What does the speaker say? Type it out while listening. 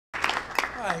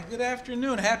Hi, good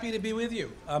afternoon. Happy to be with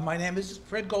you. My name is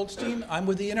Fred Goldstein. I'm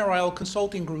with the Inter Isle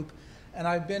Consulting Group, and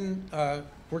I've been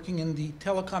working in the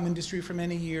telecom industry for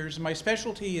many years. My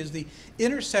specialty is the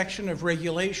intersection of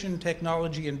regulation,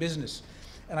 technology, and business.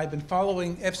 And I've been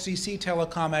following FCC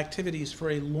telecom activities for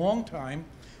a long time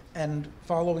and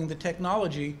following the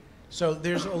technology. So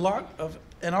there's a lot of,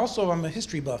 and also I'm a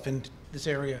history buff in this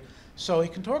area. So I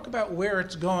can talk about where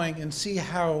it's going and see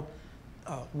how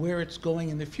where it's going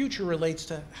in the future relates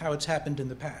to how it's happened in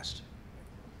the past.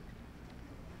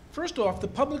 First off, the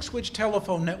public switch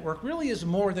telephone network really is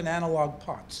more than analog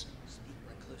pots.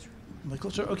 Speak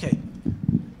closer. Okay.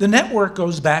 The network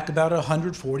goes back about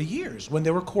 140 years when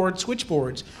there were cord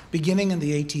switchboards beginning in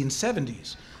the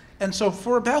 1870s. And so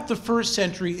for about the first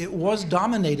century, it was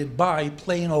dominated by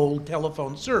plain old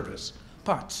telephone service,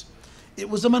 POTS. It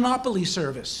was a monopoly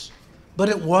service, but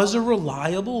it was a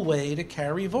reliable way to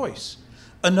carry voice.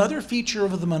 Another feature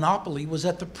of the monopoly was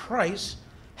that the price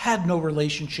had no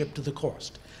relationship to the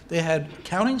cost. They had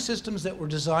counting systems that were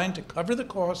designed to cover the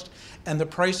cost, and the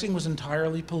pricing was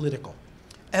entirely political.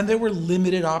 And there were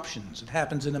limited options. It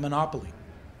happens in a monopoly.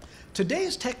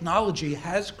 Today's technology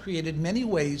has created many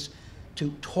ways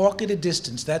to talk at a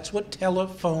distance. That's what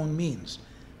telephone means,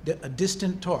 a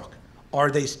distant talk. Are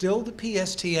they still the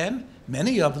PSTN?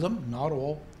 Many of them, not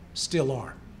all, still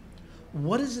are.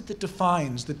 What is it that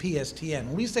defines the PSTN?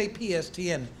 When we say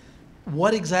PSTN,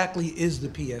 what exactly is the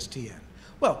PSTN?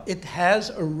 Well, it has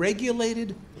a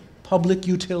regulated public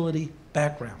utility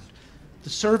background. The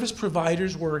service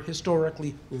providers were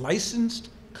historically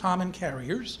licensed common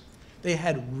carriers. They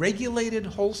had regulated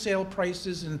wholesale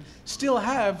prices and still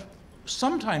have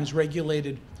sometimes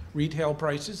regulated retail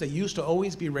prices. They used to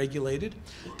always be regulated.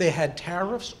 They had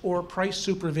tariffs or price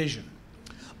supervision.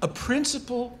 A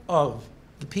principle of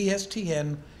the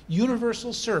PSTN,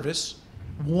 universal service,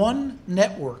 one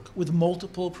network with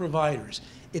multiple providers.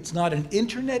 It's not an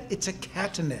internet, it's a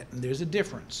catenet, and there's a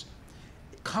difference.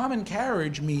 Common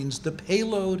carriage means the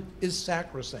payload is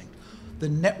sacrosanct. The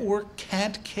network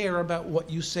can't care about what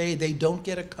you say. They don't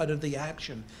get a cut of the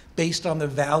action based on the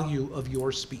value of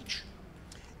your speech.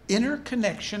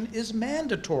 Interconnection is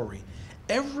mandatory.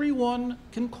 Everyone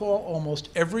can call almost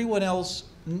everyone else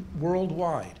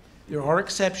worldwide. There are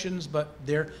exceptions, but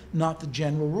they're not the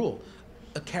general rule.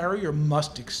 A carrier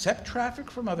must accept traffic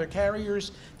from other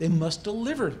carriers. They must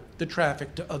deliver the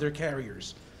traffic to other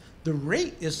carriers. The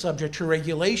rate is subject to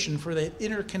regulation for the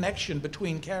interconnection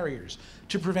between carriers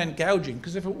to prevent gouging,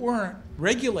 because if it weren't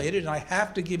regulated and I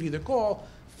have to give you the call,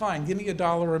 fine, give me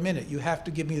 $1 a minute. You have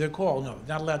to give me the call. No,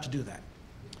 not allowed to do that.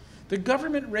 The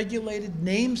government-regulated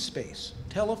namespace.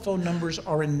 Telephone numbers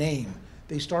are a name.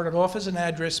 They started off as an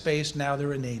address space, now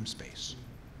they're a namespace.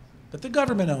 But the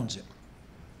government owns it.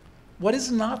 What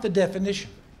is not the definition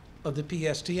of the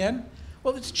PSTN?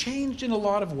 Well, it's changed in a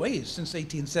lot of ways since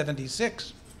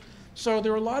 1876. So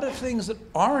there are a lot of things that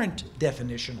aren't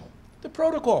definitional. The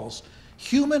protocols,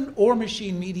 human or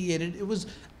machine mediated, it was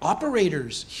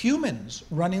operators, humans,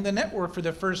 running the network for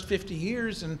the first 50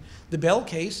 years in the Bell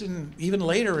case and even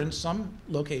later in some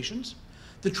locations.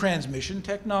 The transmission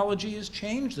technology has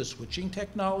changed. The switching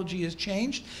technology has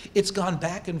changed. It's gone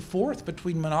back and forth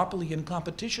between monopoly and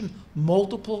competition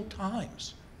multiple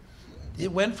times.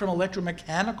 It went from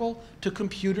electromechanical to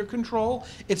computer control.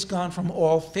 It's gone from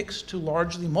all fixed to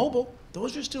largely mobile.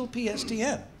 Those are still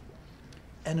PSTN.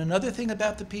 And another thing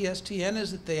about the PSTN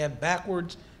is that they have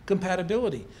backwards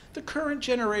compatibility. The current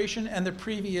generation and the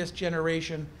previous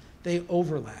generation, they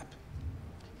overlap.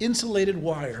 Insulated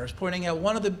wire. I was pointing out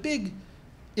one of the big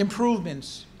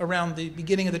improvements around the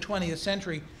beginning of the 20th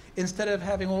century, instead of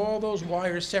having all those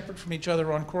wires separate from each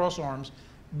other on cross arms,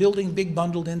 building big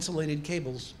bundled insulated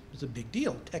cables was a big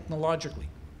deal technologically.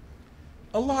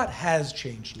 A lot has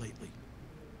changed lately.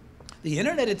 The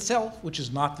internet itself, which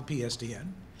is not the PSTN,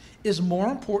 is more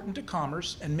important to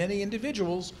commerce and many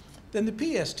individuals than the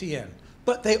PSTN,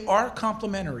 but they are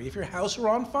complementary. If your house were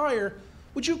on fire,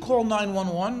 would you call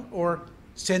 911 or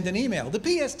send an email? The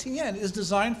PSTN is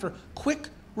designed for quick,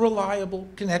 reliable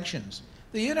connections.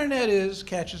 The internet is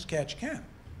catch as catch can.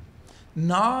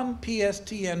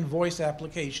 Non-PSTN voice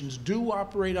applications do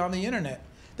operate on the internet.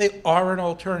 They are an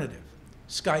alternative.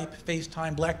 Skype,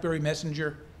 FaceTime, BlackBerry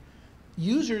Messenger.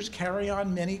 Users carry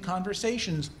on many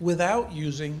conversations without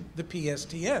using the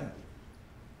PSTN.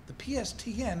 The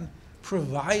PSTN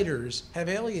providers have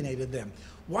alienated them.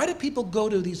 Why do people go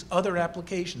to these other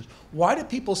applications? Why do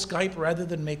people Skype rather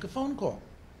than make a phone call?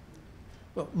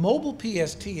 Well, mobile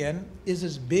PSTN is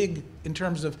as big in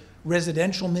terms of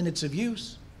residential minutes of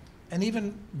use and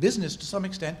even business to some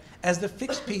extent as the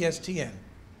fixed PSTN.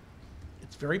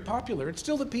 It's very popular. It's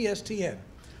still the PSTN.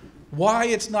 Why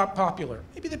it's not popular.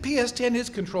 Maybe the PSTN is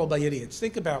controlled by idiots.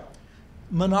 Think about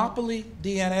monopoly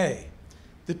DNA.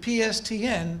 The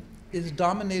PSTN is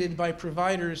dominated by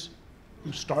providers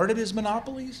who started as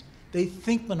monopolies. They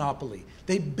think monopoly.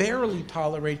 They barely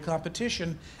tolerate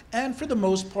competition, and for the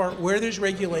most part, where there's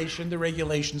regulation, the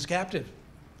regulation's captive.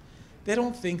 They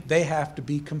don't think they have to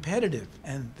be competitive,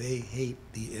 and they hate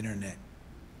the internet.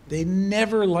 They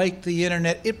never liked the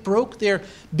internet. It broke their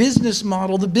business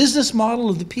model. The business model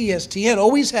of the PSTN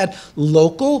always had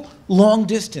local, long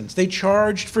distance. They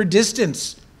charged for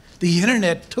distance. The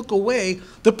internet took away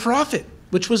the profit,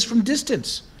 which was from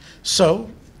distance. So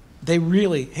they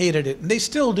really hated it, and they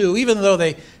still do, even though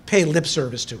they pay lip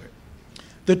service to it.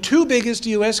 The two biggest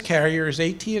US carriers,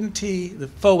 AT&T, the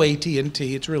faux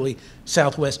AT&T, it's really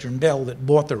Southwestern Bell that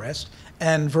bought the rest,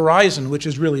 and Verizon, which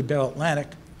is really Bell Atlantic,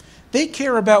 they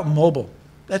care about mobile.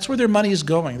 That's where their money is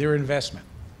going, their investment.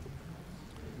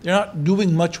 They're not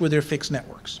doing much with their fixed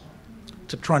networks,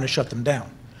 except trying to shut them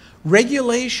down.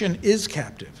 Regulation is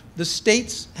captive. The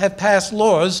states have passed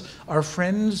laws. Our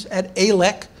friends at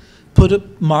ALEC put a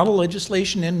model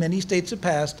legislation in, many states have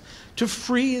passed, to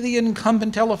free the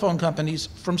incumbent telephone companies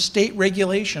from state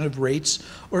regulation of rates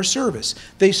or service.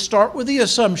 They start with the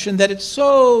assumption that it's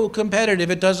so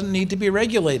competitive it doesn't need to be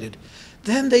regulated.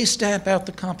 Then they stamp out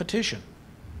the competition.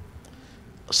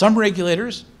 Some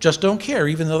regulators just don't care,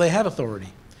 even though they have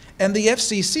authority. And the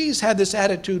FCC's had this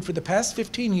attitude for the past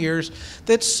 15 years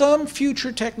that some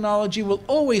future technology will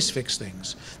always fix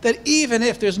things. That even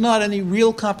if there's not any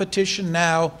real competition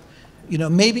now, you know,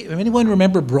 maybe, anyone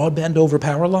remember broadband over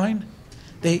power line?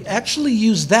 They actually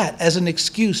use that as an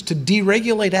excuse to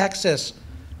deregulate access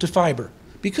to fiber.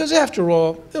 Because after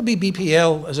all, there'll be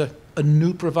BPL as a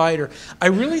new provider. I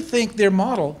really think their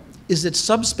model is that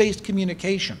subspace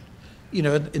communication, you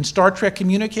know, in Star Trek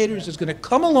communicators, is going to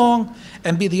come along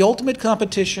and be the ultimate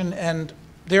competition, and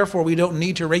therefore we don't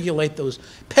need to regulate those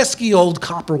pesky old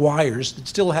copper wires that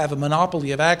still have a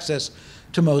monopoly of access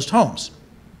to most homes.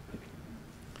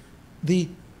 The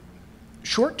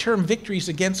short-term victories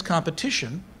against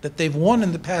competition that they've won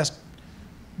in the past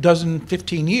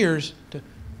 15 years to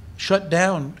shut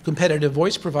down competitive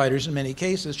voice providers in many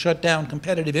cases, shut down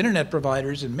competitive internet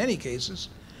providers in many cases,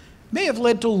 may have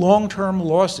led to long-term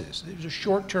losses. There's a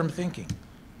short-term thinking.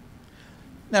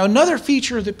 Now, another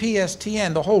feature of the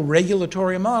PSTN, the whole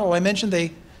regulatory model, I mentioned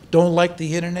they don't like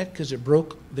the internet because it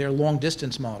broke their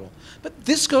long-distance model. But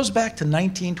this goes back to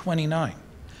 1929.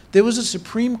 There was a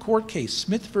Supreme Court case,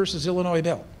 Smith versus Illinois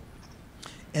Bell,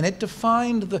 and it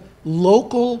defined the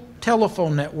local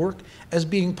telephone network as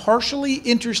being partially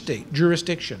interstate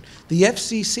jurisdiction. The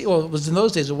FCC, well, it was in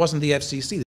those days, it wasn't the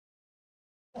FCC.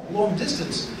 Long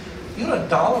distance, you know,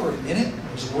 $1 a minute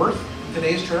was worth, in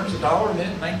today's terms, $1 a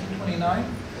minute in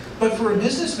 1929. But for a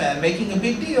businessman making a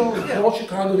big deal, call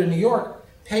Chicago to New York,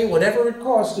 pay whatever it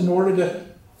costs in order to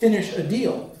finish a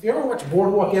deal. If you ever watch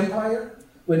Boardwalk Empire,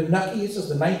 when Nucky, this is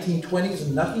the 1920s,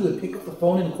 and Nucky would pick up the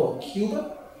phone and call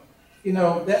Cuba, you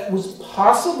know, that was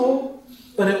possible,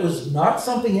 but it was not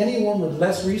something anyone with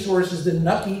less resources than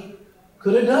Nucky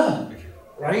could have done,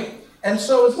 right? And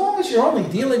so as long as you're only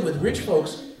dealing with rich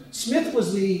folks, Smith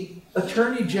was the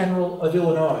Attorney General of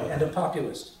Illinois and a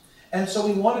populist. And so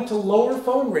he wanted to lower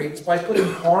phone rates by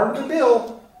putting part of the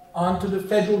bill onto the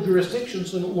federal jurisdiction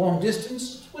so that long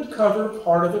distance would cover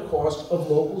part of the cost of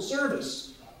local service.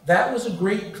 That was a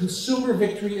great consumer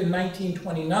victory in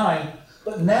 1929,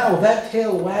 but now that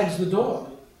tail wags the dog.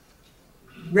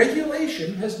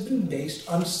 Regulation has been based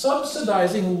on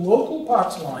subsidizing local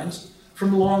POTS lines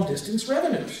from long-distance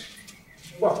revenues.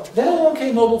 Well, then along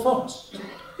came mobile phones.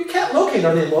 You can't locate,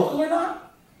 are they local or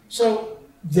not? So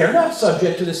they're not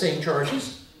subject to the same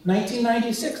charges.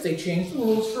 1996, they changed the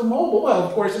rules for mobile. Well,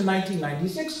 of course, in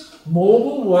 1996,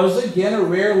 mobile was again a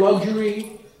rare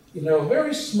luxury, you know,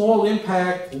 very small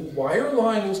impact.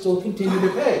 Wireline will still continue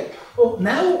to pay. Well,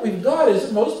 now what we've got is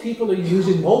that most people are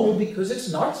using mobile because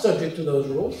it's not subject to those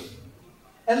rules.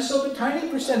 And so the tiny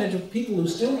percentage of people who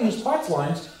still use POTS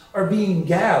lines are being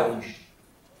gouged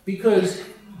because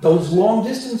those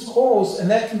long-distance calls, and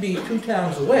that can be 2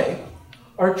 towns away,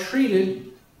 are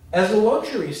treated as a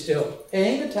luxury still,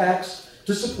 paying a tax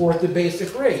to support the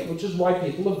basic rate, which is why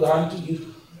people have gone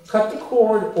to cut the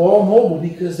cord all mobile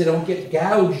because they don't get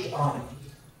gouged on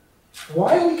it.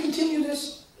 Why do we continue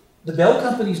this? The Bell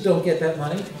companies don't get that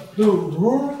money. The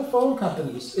rural phone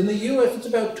companies, in the US, it's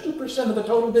about 2% of the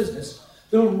total business.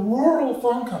 The rural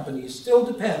phone companies still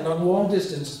depend on long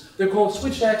distance. They're called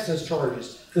switched access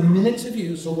charges. The minutes of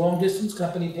use a long distance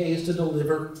company pays to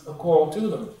deliver a call to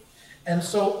them. And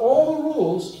so all the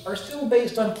rules are still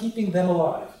based on keeping them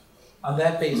alive on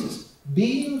that basis.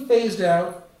 Being phased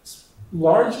out,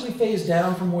 largely phased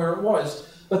down from where it was,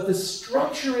 but the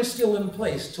structure is still in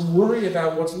place to worry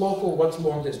about what's local, what's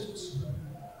long distance.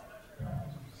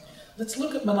 Let's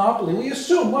look at monopoly. We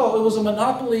assume, well, it was a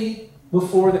monopoly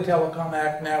before the Telecom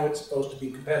Act, now it's supposed to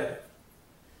be competitive.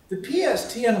 The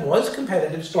PSTN was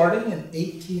competitive starting in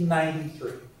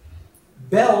 1893.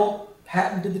 Bell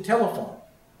patented the telephone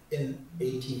in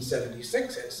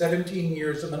 1876, had 17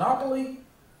 years of monopoly,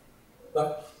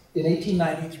 but in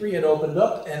 1893 it opened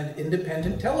up and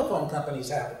independent telephone companies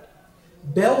happened.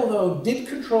 Bell, though, did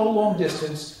control long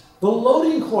distance. The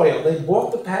loading coil, they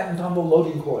bought the patent on the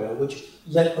loading coil, which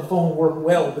let the phone work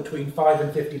well between 5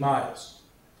 and 50 miles.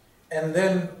 And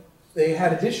then they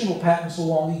had additional patents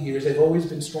along the years. They've always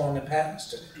been strong in patents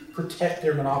to protect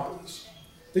their monopolies.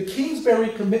 The Kingsbury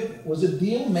Commitment was a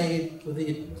deal made with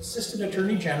the Assistant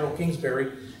Attorney General, Kingsbury,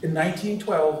 in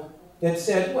 1912 that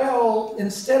said, well,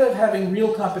 instead of having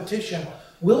real competition,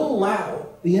 we'll allow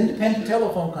the independent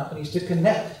telephone companies to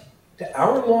connect to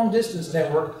our long-distance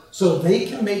network so they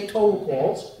can make toll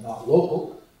calls, not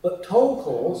local, but toll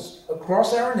calls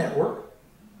across our network,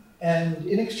 and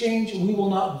in exchange, we will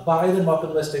not buy them up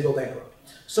unless they go bankrupt.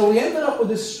 So we ended up with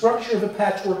this structure of a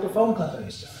patchwork of phone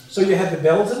companies. So you had the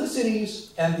Bells in the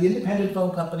cities and the independent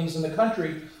phone companies in the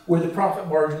country where the profit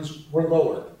margins were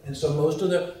lower. And so most of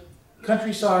the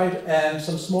countryside and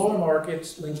some smaller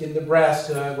markets, Lincoln,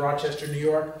 Nebraska, Rochester, New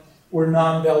York, were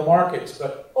non-Bell markets,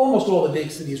 but almost all the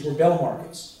big cities were Bell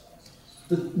markets.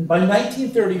 By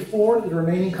 1934, the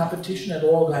remaining competition had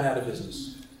all gone out of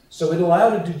business. So it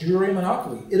allowed a de jure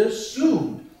monopoly. It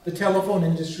assumed the telephone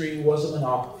industry was a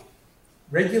monopoly.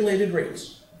 Regulated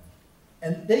rates.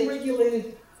 And they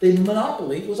regulated, the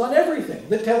monopoly was on everything.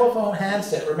 The telephone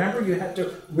handset. Remember, you had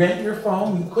to rent your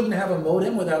phone. You couldn't have a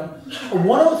modem without a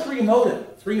 103 modem,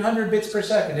 300 bits per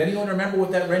second. Anyone remember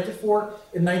what that rented for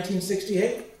in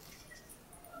 1968?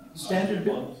 Standard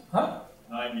bill? Huh?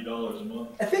 $90 a month.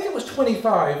 I think it was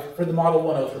 25 for the Model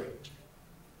 103.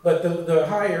 But the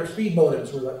higher speed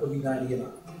modems would be 90 and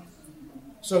up.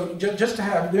 So just to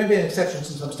have, there may be an exception in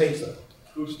some states though.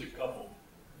 Acoustic couple.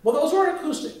 Well, those weren't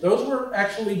acoustic. Those were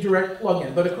actually direct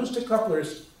plug-in. But acoustic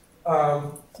couplers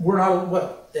were not,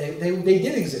 well, they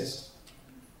did exist.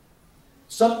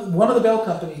 One of the Bell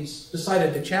companies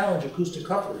decided to challenge acoustic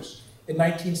couplers. In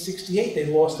 1968, they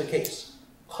lost the case.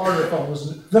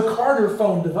 The Carter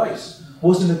phone device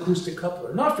was an acoustic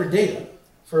coupler, not for data,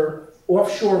 for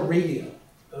offshore radio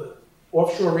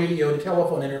to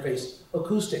telephone interface,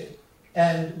 acoustic.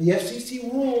 And the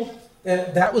FCC ruled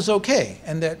that that was okay,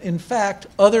 and that in fact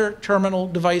other terminal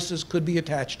devices could be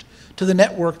attached to the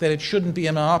network, that it shouldn't be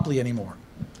a monopoly anymore.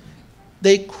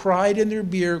 They cried in their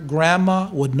beer grandma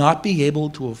would not be able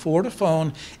to afford a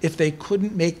phone if they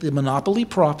couldn't make the monopoly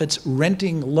profits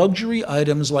renting luxury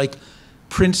items like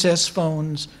princess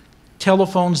phones,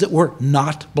 telephones that were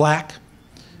not black,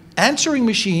 answering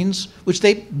machines, which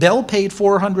Bell paid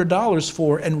 $400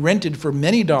 for and rented for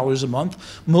many dollars a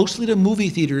month, mostly to movie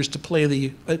theaters to play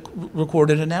the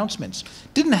recorded announcements.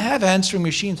 Didn't have answering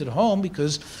machines at home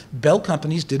because Bell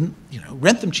companies didn't,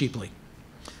 rent them cheaply.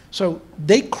 So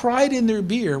they cried in their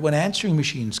beer when answering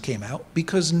machines came out,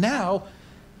 because now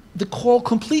the call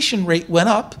completion rate went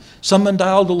up. Someone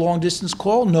dialed a long-distance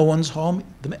call, no one's home,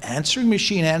 the answering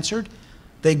machine answered,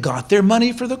 they got their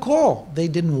money for the call. They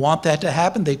didn't want that to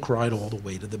happen, they cried all the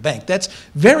way to the bank. That's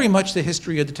very much the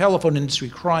history of the telephone industry,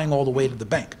 crying all the way to the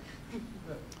bank.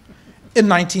 In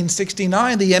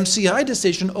 1969, the MCI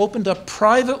decision opened up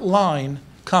private line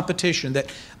competition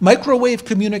that Microwave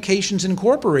Communications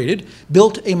Incorporated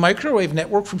built a microwave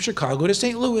network from Chicago to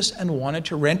St. Louis and wanted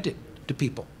to rent it to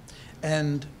people.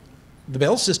 And the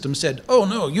Bell system said, oh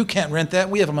no, you can't rent that,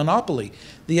 we have a monopoly.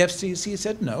 The FCC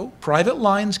said, no, private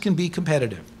lines can be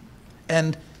competitive.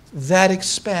 And that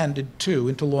expanded too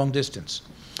into long distance.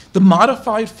 The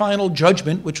modified final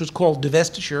judgment, which was called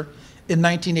divestiture, in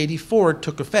 1984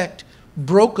 took effect,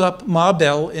 broke up Ma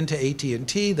Bell into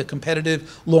AT&T, the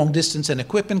competitive long distance and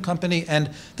equipment company, and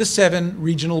the 7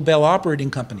 regional Bell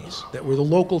operating companies that were the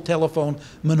local telephone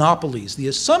monopolies. The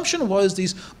assumption was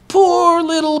these poor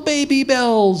little baby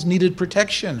Bells needed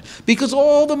protection because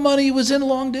all the money was in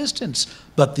long distance.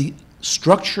 But the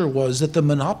structure was that the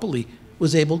monopoly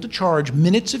was able to charge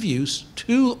minutes of use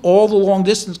to all the long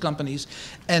distance companies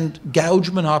and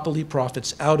gouge monopoly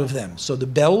profits out of them. So the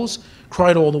Bells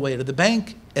cried all the way to the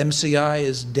bank. MCI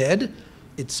is dead.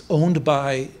 It's owned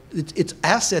by, its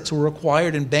assets were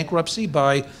acquired in bankruptcy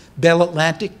by Bell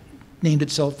Atlantic, named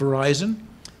itself Verizon.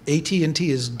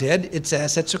 AT&T is dead. Its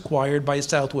assets acquired by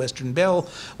Southwestern Bell,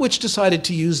 which decided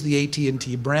to use the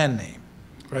AT&T brand name,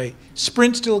 right?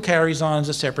 Sprint still carries on as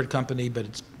a separate company, but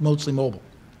it's mostly mobile.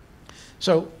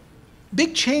 So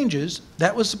big changes.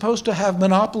 That was supposed to have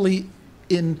monopoly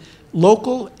in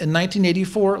local. In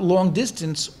 1984, long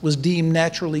distance was deemed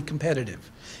naturally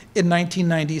competitive. In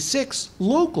 1996,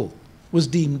 local was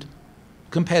deemed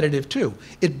competitive too.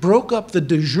 It broke up the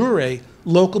de jure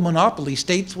local monopoly.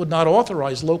 States would not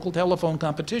authorize local telephone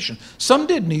competition. Some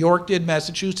did. New York did.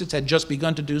 Massachusetts had just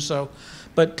begun to do so.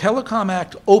 But Telecom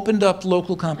Act opened up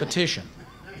local competition.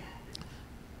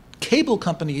 Cable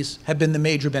companies have been the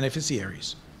major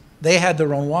beneficiaries. They had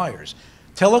their own wires.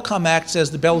 Telecom Act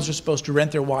says the bells are supposed to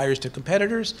rent their wires to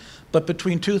competitors, but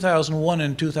between 2001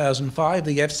 and 2005,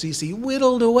 the FCC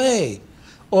whittled away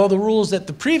all the rules that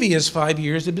the previous 5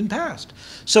 years had been passed.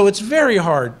 So it's very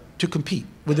hard to compete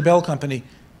with the Bell Company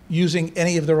using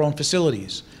any of their own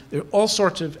facilities. There are all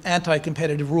sorts of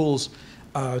anti-competitive rules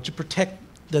to protect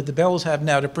that the Bells have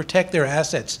now to protect their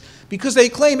assets because they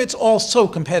claim it's all so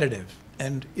competitive.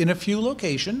 And in a few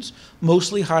locations,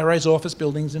 mostly high-rise office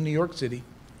buildings in New York City,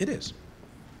 it is.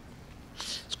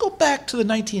 Let's go back to the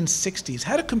 1960s.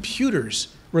 How do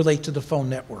computers relate to the phone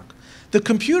network? The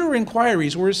computer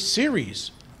inquiries were a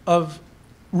series of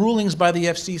rulings by the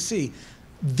FCC.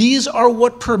 These are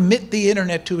what permit the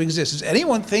internet to exist. Does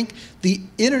anyone think the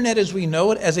internet as we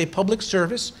know it as a public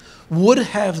service would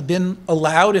have been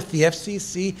allowed if the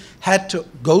FCC had to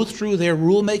go through their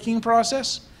rulemaking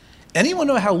process? Anyone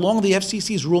know how long the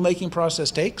FCC's rulemaking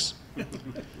process takes?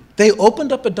 They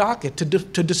opened up a docket to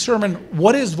determine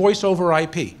what is voice over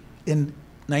IP. In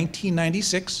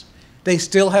 1996, they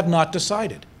still have not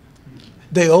decided.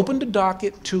 They opened a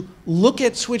docket to look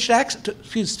at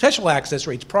special access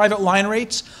rates, private line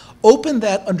rates, opened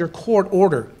that under court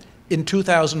order in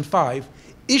 2005,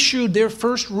 issued their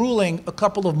first ruling a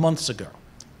couple of months ago.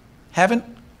 Haven't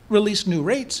released new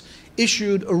rates,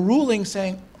 issued a ruling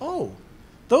saying, oh,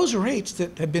 those rates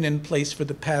that have been in place for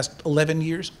the past 11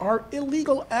 years are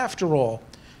illegal after all.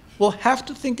 We'll have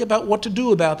to think about what to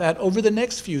do about that over the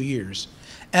next few years.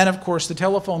 And of course, the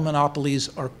telephone monopolies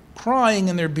are crying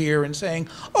in their beer and saying,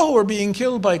 oh, we're being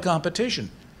killed by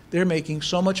competition. They're making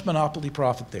so much monopoly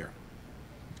profit there.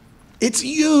 It's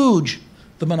huge,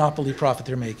 the monopoly profit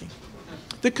they're making.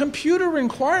 The computer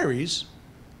inquiries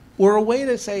were a way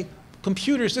to say,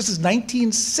 computers, this is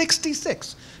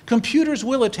 1966, computers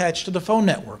will attach to the phone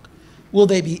network. Will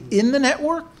they be in the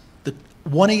network? The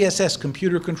 1ESS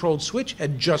computer-controlled switch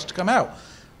had just come out.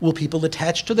 Will people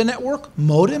attach to the network?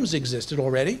 Modems existed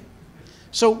already.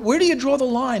 So where do you draw the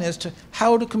line as to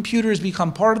how do computers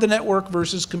become part of the network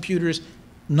versus computers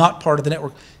not part of the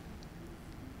network?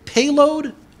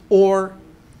 Payload or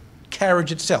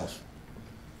carriage itself?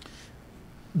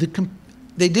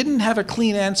 They didn't have a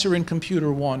clean answer in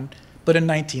Computer 1, but in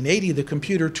 1980, the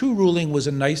Computer 2 ruling was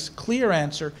a nice, clear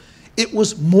answer. It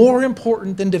was more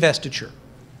important than divestiture.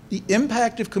 The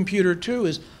impact of Computer 2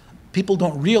 is people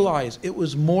don't realize it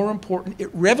was more important. It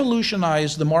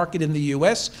revolutionized the market in the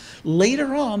US.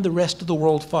 Later on, the rest of the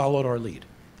world followed our lead.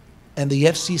 And the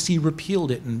FCC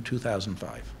repealed it in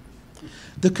 2005.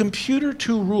 The Computer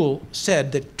 2 rule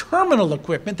said that terminal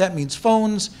equipment, that means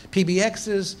phones,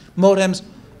 PBXs, modems,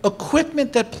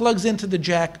 equipment that plugs into the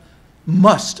jack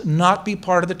must not be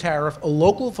part of the tariff. A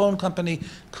local phone company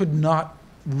could not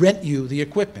rent you the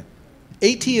equipment.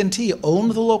 AT&T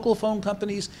owned the local phone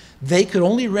companies. They could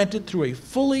only rent it through a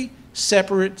fully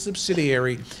separate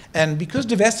subsidiary. And because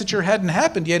divestiture hadn't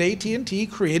happened yet, AT&T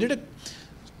created a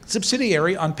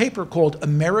subsidiary on paper called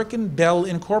American Bell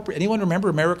Incorporated. Anyone remember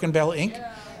American Bell Inc.?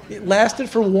 Yeah. It lasted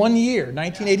for 1 year,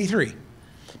 1983,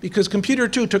 because Computer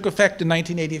 2 took effect in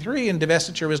 1983 and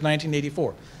divestiture was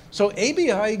 1984. So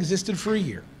ABI existed for a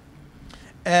year.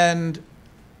 And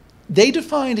they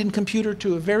defined in Computer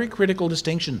 2 a very critical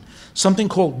distinction, something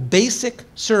called basic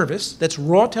service, that's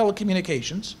raw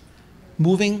telecommunications,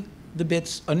 moving the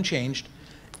bits unchanged.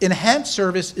 Enhanced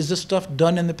service is the stuff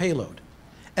done in the payload.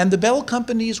 And the Bell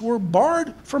companies were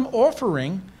barred from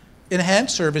offering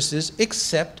enhanced services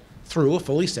except through a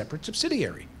fully separate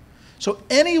subsidiary. So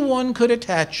anyone could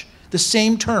attach the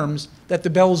same terms that the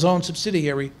Bell's own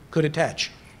subsidiary could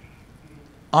attach.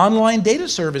 Online data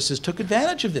services took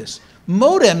advantage of this.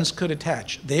 Modems could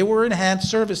attach. They were enhanced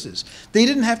services. They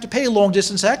didn't have to pay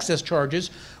long-distance access charges,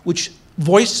 which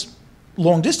voice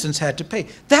long-distance had to pay.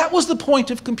 That was the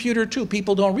point of Computer 2.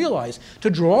 People don't realize. To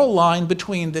draw a line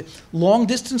between the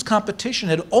long-distance competition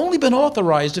had only been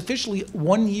authorized officially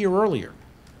 1 year earlier.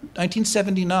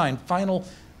 1979,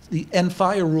 the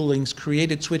NFIA rulings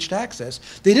created switched access.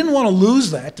 They didn't want to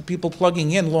lose that to people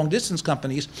plugging in long-distance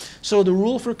companies, so the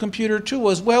rule for Computer 2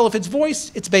 was, well, if it's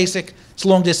voice, it's basic, it's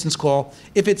long-distance call.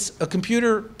 If it's a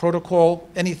computer protocol,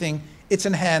 anything, it's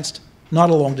enhanced, not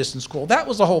a long-distance call. That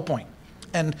was the whole point.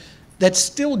 And That's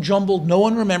still jumbled. No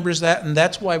one remembers that, and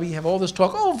that's why we have all this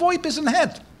talk, oh, VoIP is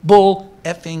enhanced. Bull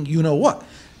effing you know what.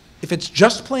 If it's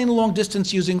just plain long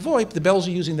distance using VoIP, the Bells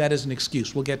are using that as an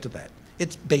excuse. We'll get to that.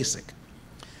 It's basic.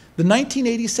 The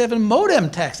 1987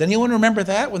 modem tax. Anyone remember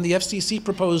that when the FCC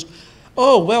proposed,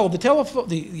 oh, well,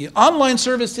 the online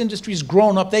service industry's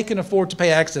grown up. They can afford to pay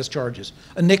access charges,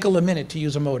 a nickel a minute to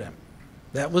use a modem.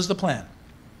 That was the plan.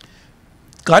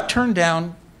 Got turned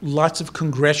down, lots of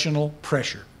congressional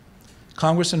pressure.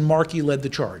 Congressman Markey led the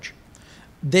charge.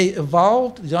 They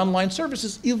evolved, the online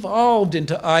services evolved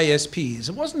into ISPs.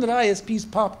 It wasn't that ISPs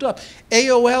popped up.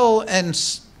 AOL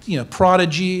and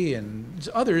Prodigy and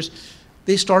others,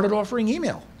 they started offering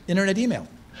email, internet email.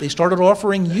 They started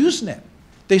offering Usenet.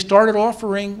 They started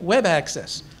offering web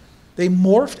access. They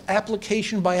morphed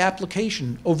application by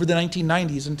application over the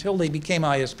 1990s until they became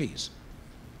ISPs.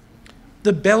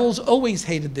 The Bells always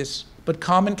hated this, but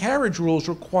common carriage rules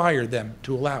require them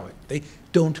to allow it. They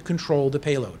don't control the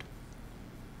payload.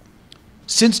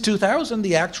 Since 2000,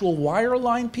 the actual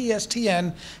wireline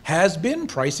PSTN has been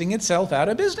pricing itself out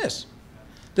of business.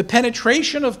 The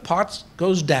penetration of POTS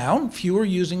goes down, fewer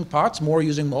using POTS, more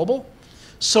using mobile.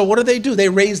 So what do? They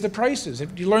raise the prices.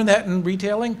 Did you learn that in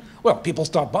retailing? Well, people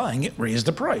stop buying it, raise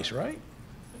the price, right?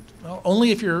 Well,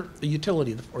 only if you're a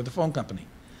utility or the phone company.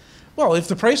 Well, if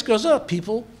the price goes up,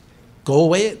 people go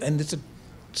away, and it's a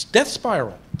death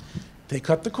spiral. They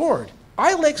cut the cord.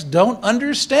 ILECs don't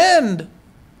understand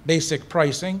basic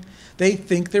pricing. They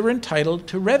think they're entitled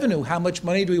to revenue. How much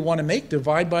money do we want to make?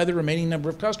 Divide by the remaining number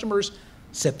of customers,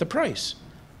 set the price.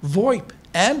 VoIP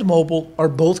and mobile are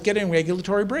both getting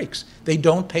regulatory breaks. They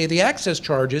don't pay the access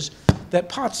charges that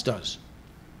POTS does.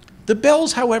 The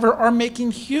Bells, however, are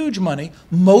making huge money.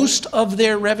 Most of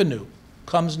their revenue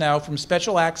comes now from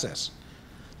special access.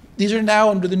 These are now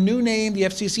under the new name the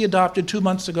FCC adopted 2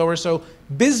 months ago or so,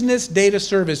 Business Data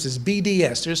Services,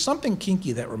 BDS. There's something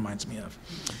kinky that reminds me of.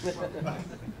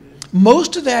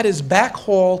 Most of that is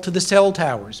backhaul to the cell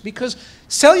towers because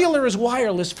cellular is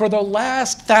wireless for the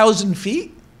last 1,000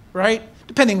 feet, right?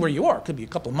 Depending where you are, it could be a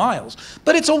couple miles.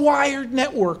 But it's a wired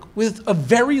network with a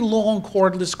very long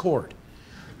cordless cord.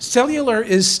 Cellular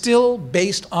is still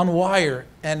based on wire,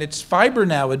 and it's fiber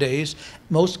nowadays,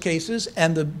 most cases,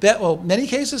 and many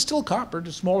cases still copper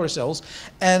to smaller cells,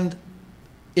 and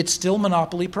it's still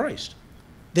monopoly priced.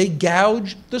 They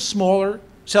gouge the smaller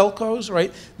celcos,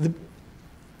 right?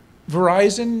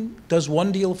 Verizon does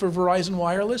one deal for Verizon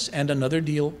Wireless and another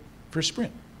deal for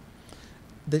Sprint.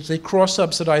 They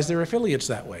cross-subsidize their affiliates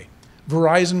that way.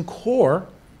 Verizon Core,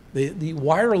 the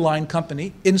wireline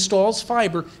company, installs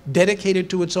fiber dedicated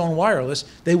to its own wireless.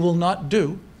 They will not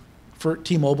do for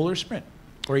T-Mobile or Sprint,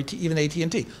 or even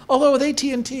AT&T. Although with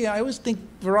AT&T, I always think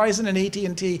Verizon and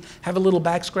AT&T have a little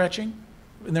back-scratching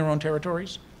in their own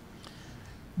territories.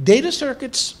 Data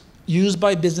circuits used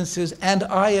by businesses and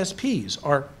ISPs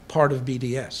are part of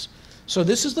BDS. So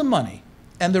this is the money.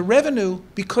 And the revenue,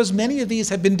 because many of these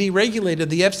have been deregulated,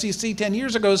 the FCC 10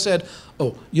 years ago said,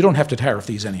 oh, you don't have to tariff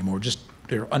these anymore, just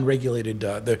they're unregulated,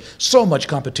 there's so much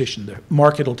competition, the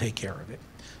market will take care of it.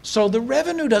 So the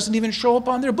revenue doesn't even show up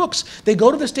on their books. They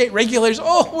go to the state regulators,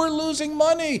 oh, we're losing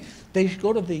money. They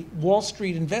go to the Wall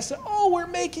Street investor, oh, we're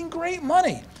making great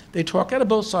money. They talk out of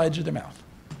both sides of their mouth.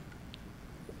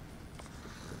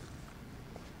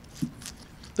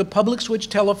 The public switch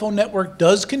telephone network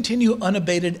does continue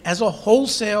unabated as a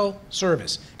wholesale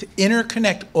service to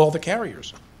interconnect all the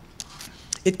carriers.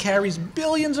 It carries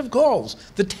billions of calls.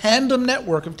 The tandem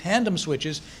network of tandem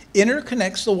switches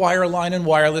interconnects the wireline and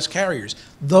wireless carriers.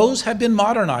 Those have been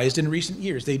modernized in recent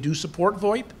years. They do support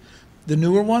VoIP. The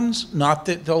newer ones, not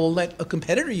that they'll let a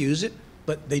competitor use it,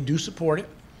 but they do support it.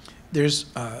 There's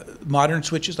modern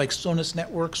switches like Sonos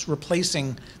networks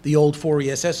replacing the old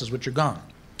 4ESSs, which are gone.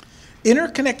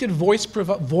 Interconnected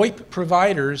VoIP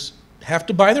providers have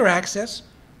to buy their access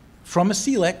from a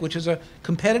CLEC, which is a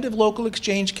competitive local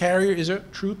exchange carrier, is a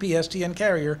true PSTN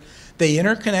carrier. They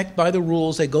interconnect by the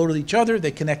rules. They go to each other.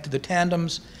 They connect to the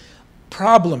tandems.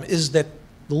 Problem is that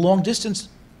the long-distance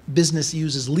business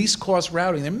uses least cost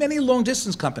routing. There are many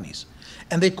long-distance companies,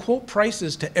 and they quote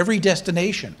prices to every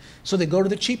destination. So they go to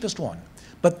the cheapest one.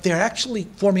 But they're actually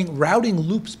forming routing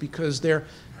loops because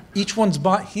each one's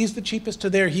he's the cheapest to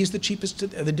there, he's the cheapest to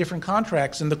the different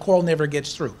contracts, and the call never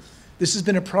gets through. This has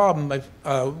been a problem.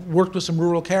 I've worked with some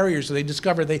rural carriers, so they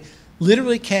discover they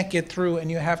literally can't get through, and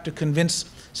you have to convince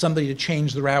somebody to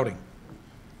change the routing.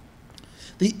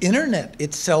 The internet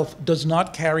itself does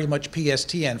not carry much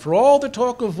PSTN. For all the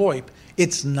talk of VoIP,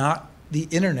 it's not the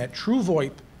internet. True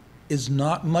VoIP is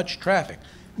not much traffic.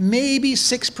 Maybe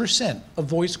 6% of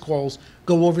voice calls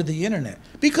go over the internet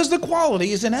because the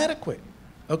quality is inadequate.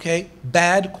 okay?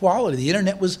 Bad quality. The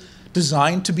internet was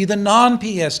designed to be the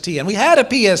non-PSTN. We had a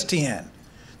PSTN.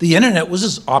 The internet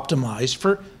was optimized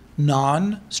for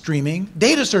non-streaming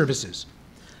data services.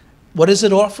 What does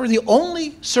it offer? The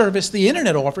only service the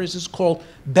internet offers is called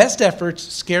best efforts,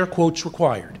 scare quotes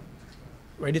required.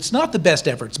 Right? It's not the best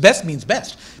efforts. Best means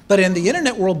best. But in the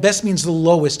internet world, best means the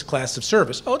lowest class of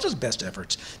service. Oh, it's just best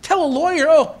efforts. Tell a lawyer,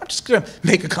 oh, I'm just going to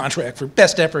make a contract for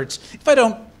best efforts. If I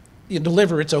don't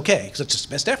deliver, it's okay, because it's just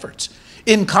best efforts.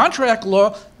 In contract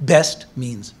law, best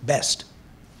means best.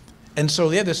 And so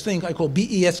they have this thing I call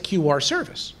BESQR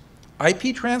service.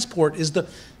 IP transport is the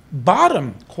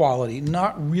bottom quality,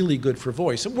 not really good for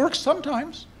voice. It works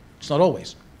sometimes. It's not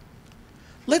always.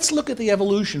 Let's look at the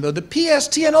evolution, though. The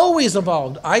PSTN always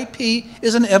evolved. IP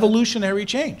is an evolutionary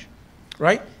change,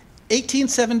 right?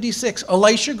 1876,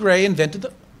 Elisha Gray invented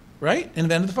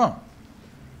the phone.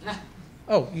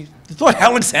 Oh, you thought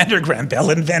Alexander Graham Bell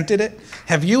invented it?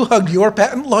 Have you hugged your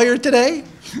patent lawyer today?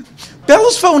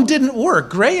 Bell's phone didn't work.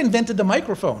 Gray invented the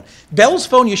microphone. Bell's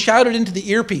phone, you shouted into the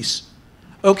earpiece.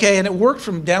 Okay, and it worked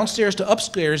from downstairs to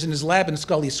upstairs in his lab in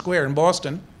Scully Square in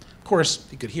Boston. Of course,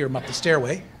 you could hear him up the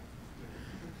stairway.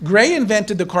 Gray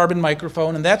invented the carbon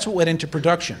microphone, and that's what went into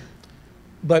production.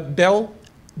 But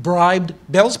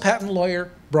Bell's patent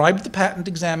lawyer bribed the patent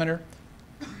examiner,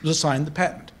 was assigned the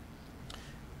patent.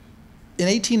 In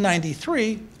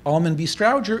 1893, Allman v.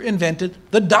 Strowger invented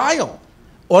the dial,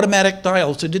 automatic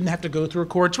dial, so it didn't have to go through a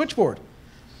cord switchboard.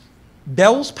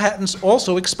 Bell's patents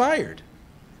also expired.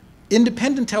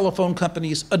 Independent telephone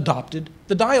companies adopted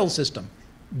the dial system.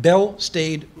 Bell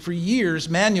stayed for years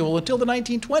manual until the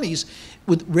 1920s,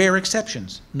 with rare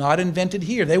exceptions, not invented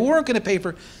here. They weren't going to pay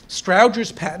for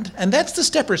Strowger's patent, and that's the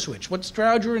stepper switch, what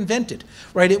Strowger invented,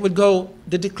 right? It would go,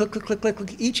 click, click, click, click,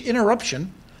 click. Each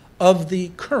interruption of the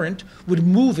current would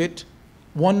move it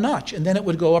one notch, and then it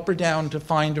would go up or down to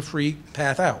find a free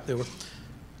path out. There were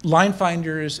line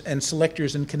finders and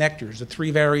selectors and connectors, the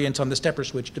three variants on the stepper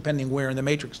switch, depending where in the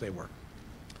matrix they were.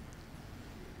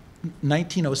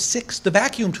 1906, the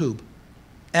vacuum tube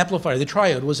amplifier, the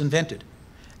triode, was invented.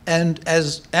 And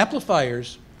as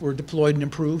amplifiers were deployed and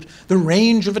improved, the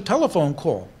range of a telephone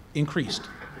call increased.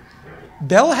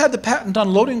 Bell had the patent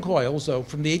on loading coils, though,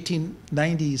 from the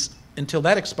 1890s until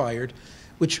that expired,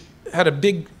 which had a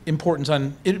big importance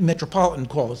on metropolitan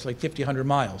calls, like 50, 100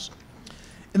 miles.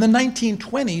 In the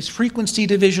 1920s, frequency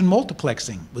division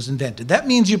multiplexing was invented. That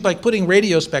means you're like putting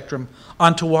radio spectrum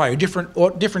onto wire,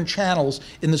 different channels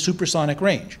in the supersonic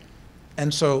range.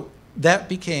 And so that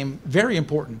became very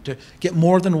important to get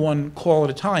more than one call at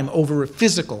a time over a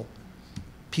physical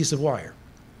piece of wire.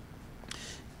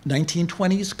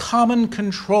 1920s, common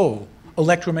control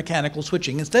electromechanical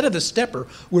switching. Instead of the stepper,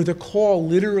 where the call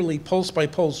literally pulse by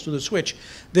pulse through the switch,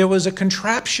 there was a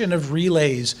contraption of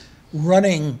relays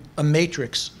running a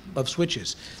matrix of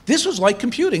switches. This was like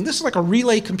computing. This is like a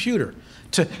relay computer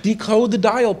to decode the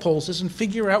dial pulses and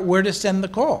figure out where to send the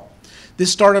call.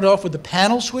 This started off with the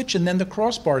panel switch and then the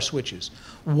crossbar switches.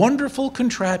 Wonderful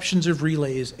contraptions of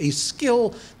relays, a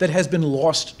skill that has been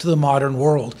lost to the modern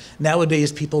world.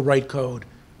 Nowadays, people write code.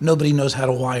 Nobody knows how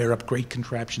to wire up great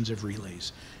contraptions of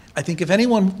relays. I think if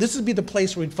anyone, this would be the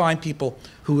place where we'd find people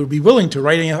who would be willing to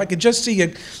write. And I could just see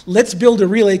a, let's build a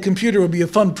relay computer would be a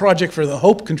fun project for the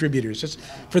Hope contributors, just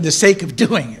for the sake of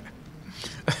doing it.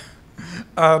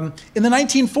 In the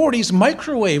 1940s,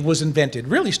 microwave was invented,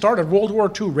 really started World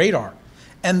War II radar,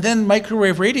 and then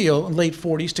microwave radio in the late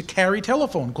 40s to carry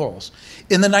telephone calls.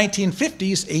 In the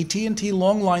 1950s, AT&T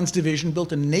Long Lines Division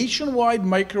built a nationwide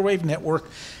microwave network.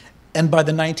 And by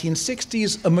the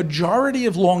 1960s, a majority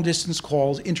of long-distance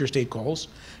calls, interstate calls,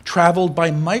 traveled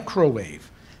by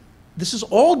microwave. This is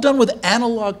all done with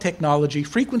analog technology,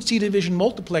 frequency division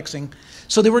multiplexing.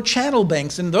 So there were channel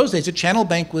banks. In those days, a channel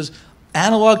bank was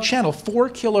analog channel, 4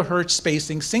 kilohertz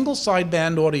spacing, single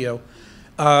sideband audio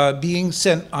being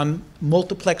sent on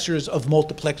multiplexers of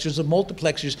multiplexers of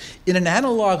multiplexers in an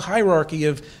analog hierarchy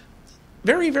of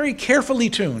very, very carefully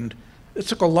tuned. It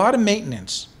took a lot of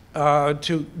maintenance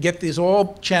to get these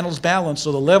all channels balanced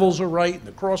so the levels are right and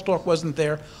the crosstalk wasn't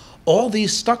there. All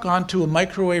these stuck onto a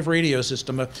microwave radio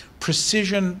system, a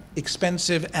precision,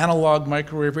 expensive analog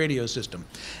microwave radio system.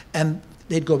 And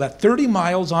they'd go about 30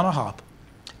 miles on a hop,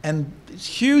 and these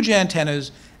huge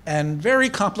antennas and very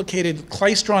complicated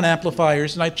klystron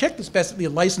amplifiers. And I checked the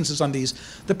licenses on these.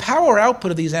 The power output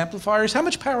of these amplifiers, how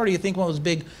much power do you think one of those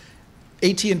big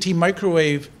AT&T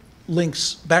microwave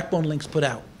links, backbone links put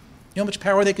out? You know how much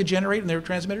power they could generate in their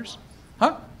transmitters?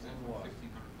 Huh?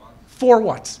 4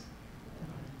 watts.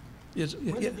 Where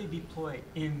did they deploy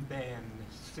in-band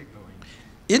signaling?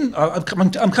 I'm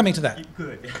coming to that.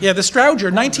 Good. Yeah, the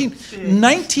Strowger,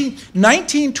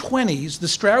 1920s, the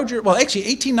Strowger, well, actually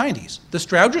 1890s, the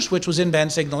Strowger switch was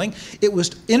in-band signaling. It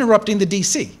was interrupting the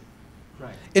DC.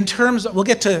 Right. In terms of, we'll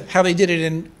get to how they did it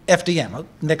in FDM.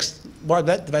 Next, well,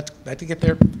 that to get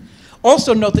there.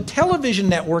 Also note the television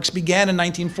networks began in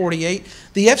 1948.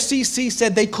 The FCC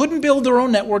said they couldn't build their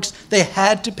own networks. They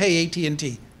had to pay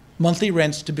AT&T monthly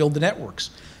rents to build the networks.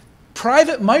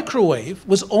 Private microwave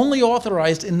was only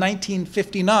authorized in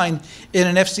 1959 in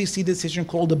an FCC decision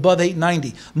called Above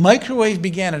 890. Microwave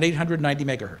began at 890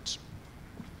 megahertz.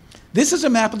 This is a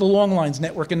map of the long lines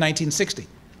network in 1960.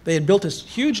 They had built this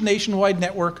huge nationwide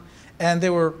network, and they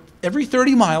were, every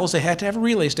 30 miles, they had to have a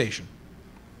relay station.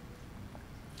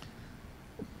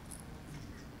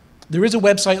 There is a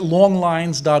website,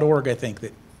 longlines.org, I think,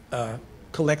 that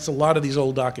collects a lot of these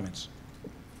old documents.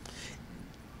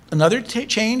 Another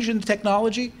change in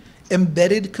technology,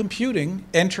 embedded computing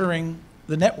entering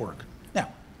the network.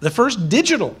 Now, the first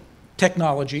digital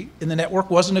technology in the network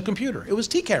wasn't a computer. It was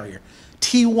T-carrier.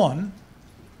 T1,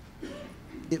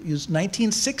 it was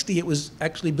 1960. It was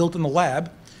actually built in the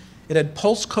lab. It had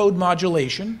pulse code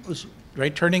modulation. It was,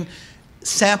 right, turning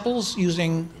samples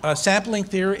using sampling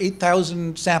theory,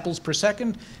 8,000 samples per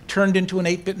second, turned into an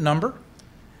 8-bit number.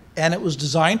 And it was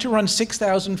designed to run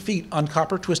 6,000 feet on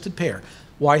copper twisted pair.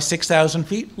 Why 6,000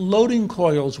 feet? Loading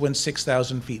coils went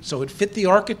 6,000 feet. So it fit the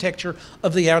architecture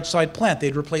of the outside plant.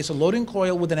 They'd replace a loading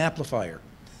coil with an amplifier.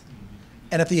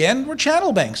 And at the end were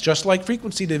channel banks, just like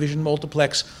frequency division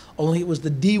multiplex, only it was the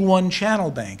D1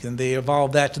 channel bank, and they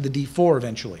evolved that to the D4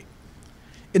 eventually.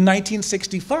 In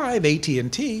 1965,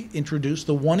 AT&T introduced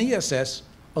the 1ESS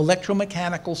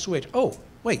electromechanical switch. Oh,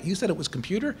 wait, you said it was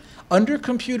computer? Under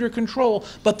computer control,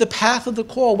 but the path of the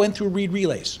call went through reed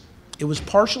relays. It was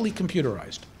partially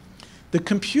computerized. The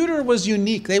computer was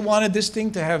unique. They wanted this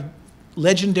thing to have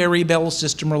legendary Bell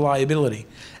system reliability.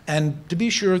 And to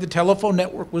be sure, the telephone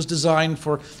network was designed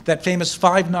for that famous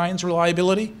 5 nines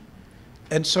reliability.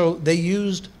 And so they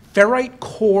used ferrite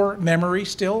core memory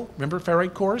still. Remember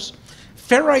ferrite cores?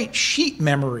 Ferrite sheet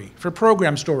memory for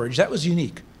program storage. That was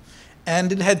unique.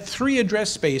 And it had 3 address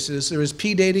spaces. There was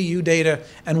P data, U data,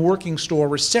 and working store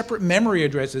were separate memory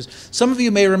addresses. Some of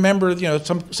you may remember, you know,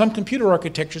 some computer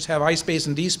architectures have I space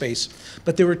and D space,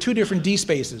 but there were 2 different D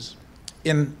spaces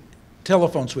in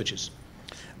telephone switches.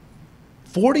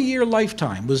 40-year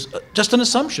lifetime was just an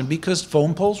assumption because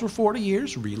phone poles were 40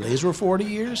 years, relays were 40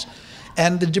 years,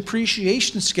 and the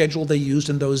depreciation schedule they used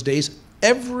in those days,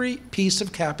 every piece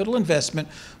of capital investment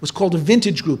was called a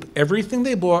vintage group. Everything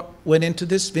they bought went into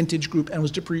this vintage group and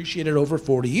was depreciated over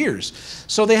 40 years.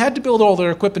 So they had to build all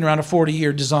their equipment around a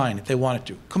 40-year design if they wanted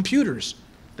to. Computers,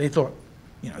 they thought,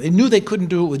 you know, they knew they couldn't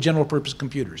do it with general purpose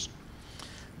computers.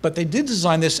 But they did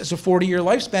design this as a 40-year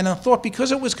lifespan and thought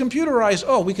because it was computerized,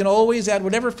 oh, we can always add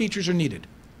whatever features are needed.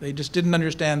 They just didn't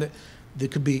understand that there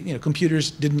could be, you know,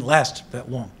 computers didn't last that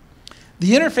long.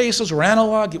 The interfaces were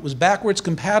analog. It was backwards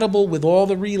compatible with all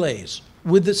the relays,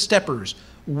 with the steppers,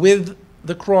 with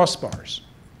the crossbars.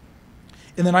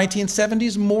 In the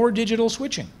 1970s, more digital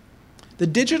switching. The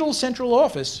digital central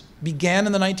office began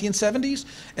in the 1970s.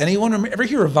 Anyone ever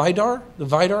hear of Vidar, the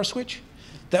Vidar switch?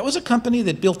 That was a company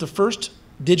that built the first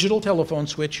digital telephone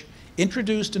switch,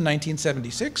 introduced in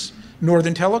 1976.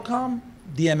 Northern Telecom,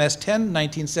 DMS-10,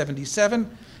 1977.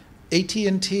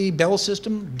 AT&T Bell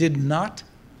System did not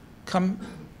come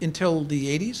until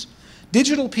the 80s.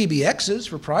 Digital PBXs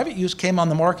for private use came on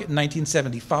the market in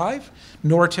 1975.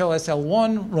 Nortel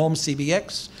SL1, Roam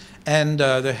CBX, and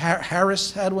the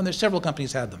Harris had one. There's several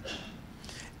companies had them.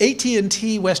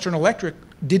 AT&T Western Electric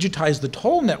digitized the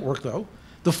toll network, though.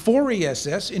 The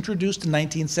 4ESS, introduced in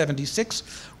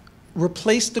 1976,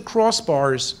 replaced the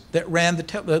crossbars that ran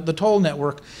the toll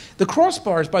network. The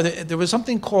crossbars, there was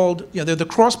something called, you know, they're the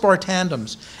crossbar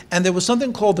tandems, and there was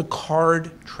something called the card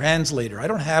translator. I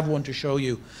don't have one to show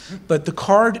you, but the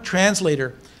card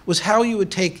translator was how you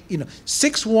would take, you know,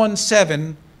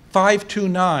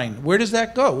 617529. Where does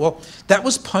that go? Well, that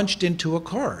was punched into a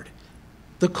card.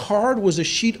 The card was a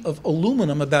sheet of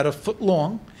aluminum about a foot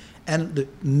long, and the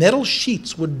metal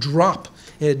sheets would drop.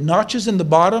 It had notches in the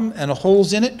bottom and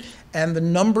holes in it, and the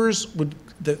numbers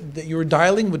that you were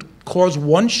dialing would cause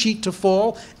one sheet to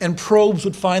fall, and probes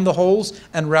would find the holes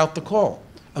and route the call.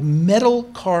 A metal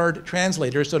card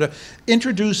translator. So to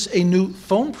introduce a new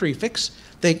phone prefix,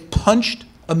 they punched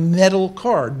a metal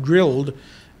card, drilled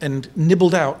and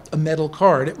nibbled out a metal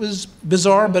card. It was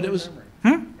bizarre, but it was...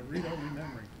 A read-only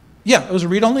memory. Yeah, it was a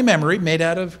read-only memory made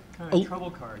out of... Kind of trouble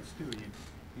cards, too.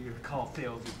 Your call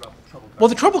fails, you drop the trouble card. Well,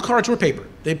 the trouble cards were paper.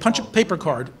 They punch a paper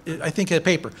card, I think, a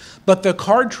paper. But the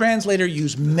card translator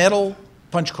used metal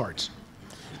punch cards.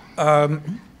 So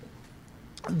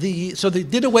they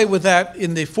did away with that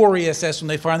in the 4 ESS when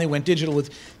they finally went digital with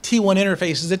T1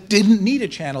 interfaces that didn't need a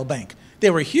channel bank. They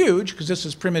were huge because this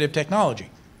was primitive technology.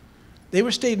 They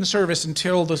were stayed in service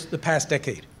until the past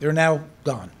decade. They're now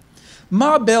gone.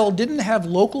 Ma Bell didn't have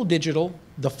local digital,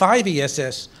 the 5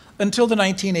 ESS, until the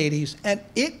 1980s, and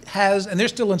it has, and they're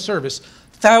still in service,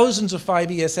 thousands of 5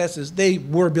 ESSs. They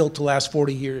were built to last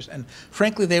 40 years, and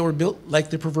frankly, they were built like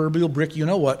the proverbial brick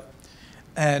you-know-what,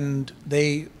 and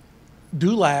they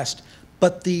do last,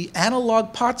 but the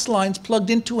analog POTS lines plugged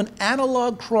into an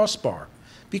analog crossbar,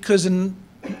 because in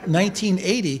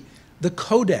 1980, the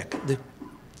codec, the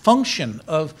function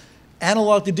of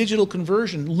analog to digital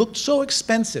conversion looked so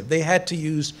expensive, they had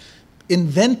to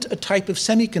invent a type of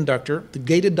semiconductor, the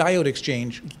gated diode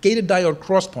exchange, gated diode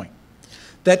crosspoint,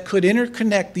 that could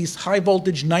interconnect these high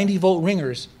voltage 90-volt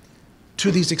ringers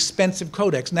to these expensive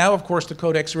codecs. Now, of course, the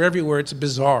codecs are everywhere. It's a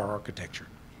bizarre architecture.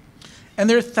 And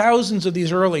there are thousands of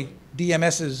these early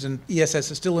DMSs and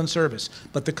ESSs still in service.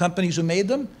 But the companies who made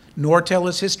them, Nortel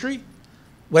is history,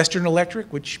 Western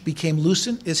Electric, which became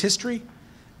Lucent, is history.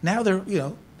 Now they're,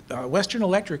 Western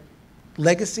Electric,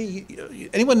 legacy.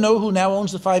 Anyone know who now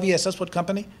owns the 5 ESS? What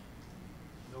company?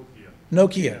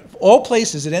 Nokia. Of all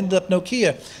places, it ended up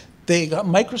Nokia. They got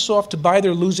Microsoft to buy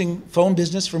their losing phone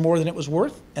business for more than it was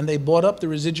worth, and they bought up the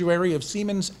residuary of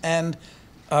Siemens and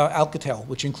Alcatel,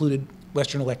 which included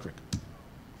Western Electric.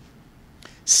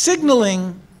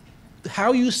 Signaling,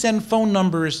 how you send phone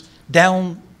numbers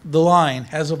down the line,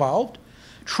 has evolved.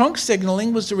 Trunk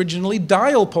signaling was originally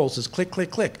dial pulses, click,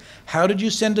 click, click. How did you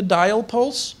send a dial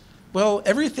pulse? Well,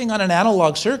 everything on an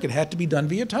analog circuit had to be done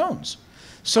via tones.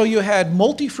 So you had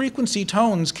multi-frequency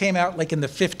tones came out like in the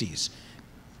 50s.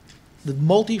 The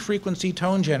multi-frequency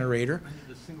tone generator.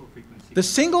 The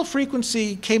single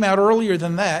frequency came out earlier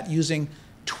than that using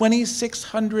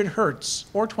 2600 hertz,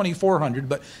 or 2400,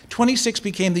 but 26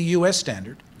 became the US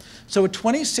standard. So a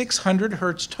 2600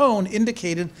 hertz tone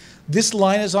indicated this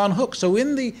line is on hook. So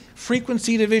in the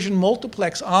frequency division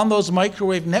multiplex on those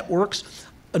microwave networks,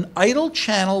 an idle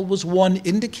channel was one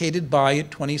indicated by a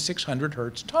 2600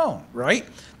 hertz tone, right?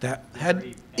 That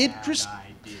had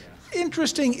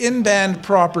interesting in-band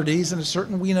properties, and a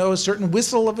certain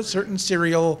whistle of a certain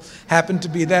serial happened to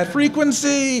be that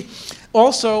frequency.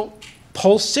 Also,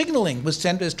 pulse signaling was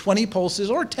sent as 20 pulses,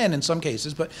 or 10 in some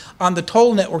cases, but on the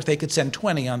toll network they could send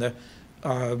 20 on the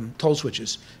toll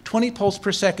switches. 20 pulse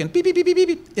per second, beep, beep, beep, beep, beep,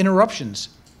 beep, interruptions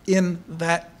in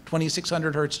that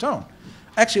 2600 hertz tone.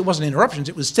 Actually, it wasn't interruptions,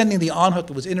 it was sending the on-hook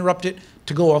that was interrupted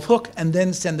to go off-hook and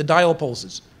then send the dial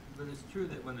pulses. But it's true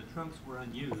that when the trunks were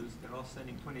unused, they're all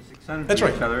sending 2600 That's to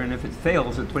right. each other, and if it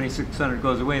fails, the 2600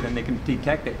 goes away, then they can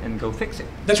detect it and go fix it.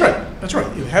 That's right, that's right.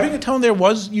 Having a tone there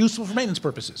was useful for maintenance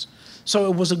purposes. So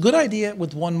it was a good idea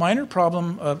with one minor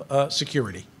problem of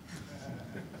security.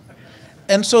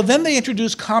 And so then they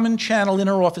introduced common channel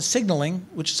interoffice signaling,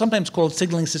 which is sometimes called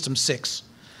signaling system 6.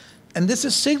 And this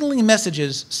is signaling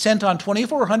messages sent on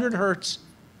 2400 hertz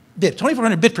bit,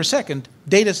 2400 bit per second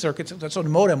data circuits, that's what a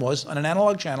modem was, on an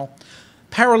analog channel,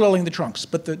 paralleling the trunks.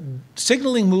 But the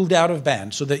signaling moved out of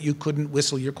band so that you couldn't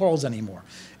whistle your calls anymore.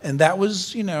 And that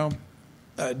was,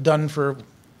 done for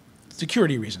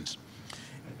security reasons.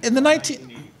 In the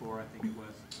 1984, I think it was,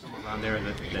 somewhere around there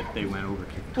that they went over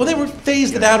to. Well, they were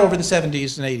phased it out over the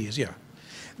 70s and 80s, yeah.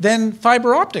 Then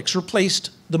fiber optics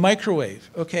replaced the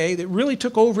microwave, okay? It really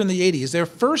took over in the 80s. Their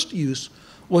first use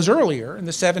was earlier, in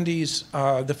the 70s,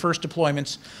 the first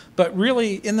deployments. But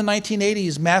really, in the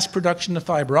 1980s, mass production of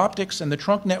fiber optics and the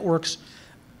trunk networks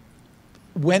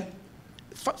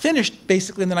finished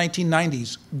basically in the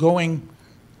 1990s, going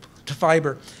to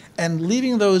fiber and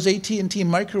leaving those AT&T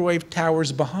microwave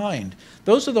towers behind.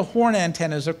 Those are the horn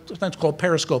antennas, or sometimes called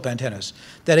periscope antennas,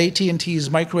 that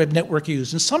AT&T's microwave network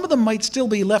used. And some of them might still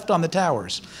be left on the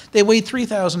towers. They weighed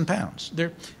 3,000 pounds.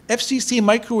 Their FCC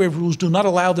microwave rules do not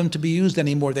allow them to be used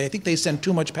anymore. I think they send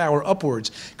too much power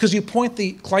upwards, because you point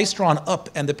the klystron up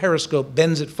and the periscope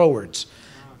bends it forwards.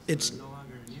 It's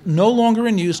no longer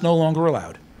in use, no longer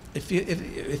allowed.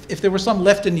 If there were some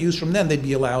left in use from then, they'd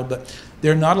be allowed, but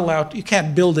they're not allowed. You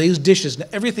can't build these dishes.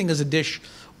 Everything is a dish,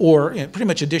 or pretty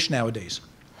much a dish nowadays.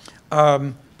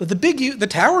 But the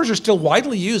towers are still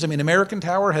widely used. I mean, American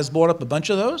Tower has bought up a bunch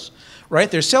of those, right?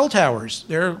 They're cell towers.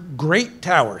 They're great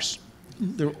towers.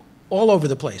 They're all over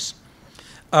the place.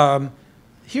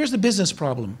 Here's the business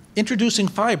problem: introducing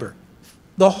fiber.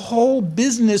 The whole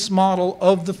business model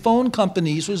of the phone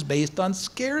companies was based on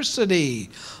scarcity.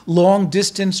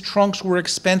 Long-distance trunks were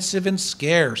expensive and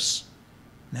scarce.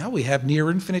 Now we have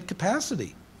near-infinite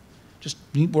capacity. Just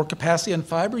need more capacity on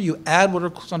fiber. You add what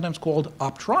are sometimes called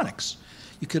optronics.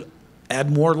 You could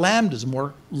add more lambdas,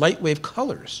 more light wave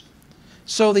colors.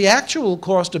 So the actual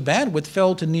cost of bandwidth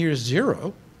fell to near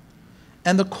zero,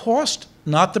 and the cost,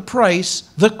 not the price,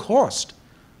 the cost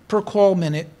per call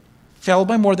minute fell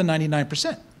by more than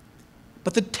 99%.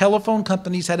 But the telephone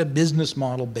companies had a business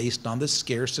model based on the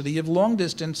scarcity of long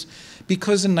distance,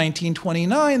 because in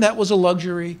 1929 that was a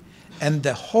luxury, and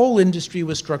the whole industry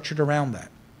was structured around that.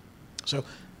 So,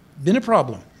 been a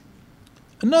problem.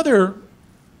 Another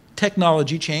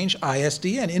technology change,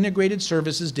 ISDN, Integrated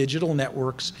Services Digital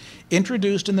Networks,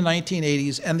 introduced in the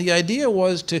 1980s, and the idea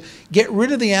was to get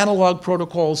rid of the analog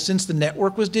protocols. Since the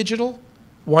network was digital,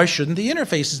 why shouldn't the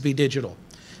interfaces be digital?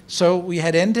 So we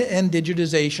had end-to-end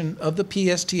digitization of the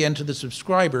PSTN to the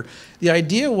subscriber. The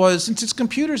idea was, since it's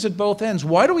computers at both ends,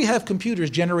 why do we have computers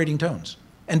generating tones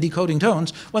and decoding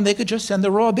tones when they could just send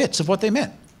the raw bits of what they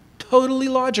meant? Totally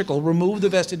logical, remove the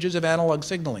vestiges of analog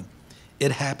signaling.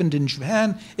 It happened in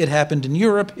Japan, it happened in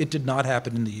Europe, it did not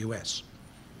happen in the US.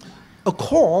 A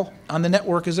call on the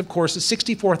network is, of course, a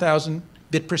 64,000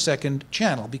 bit per second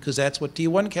channel, because that's what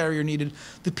T1 carrier needed.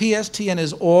 The PSTN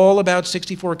is all about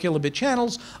 64 kilobit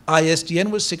channels.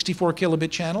 ISDN was 64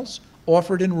 kilobit channels,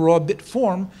 offered in raw bit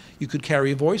form. You could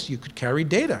carry voice, you could carry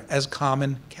data as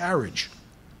common carriage.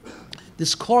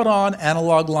 This caught on,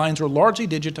 analog lines were largely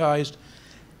digitized.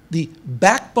 The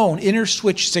backbone inner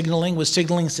switch signaling was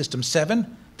signaling system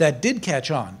 7. That did catch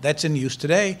on. That's in use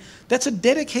today. That's a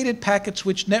dedicated packet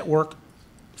switch network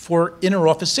for inner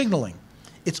office signaling.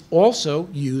 It's also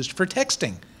used for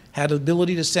texting. Had the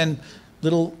ability to send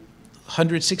little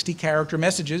 160 character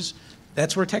messages.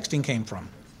 That's where texting came from.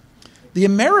 The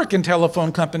American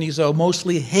telephone companies, though,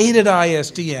 mostly hated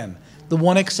ISDN, the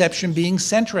one exception being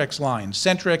Centrex lines,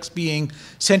 Centrex being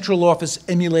central office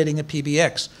emulating a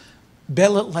PBX.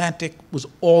 Bell Atlantic was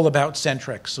all about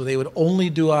Centrex, so they would only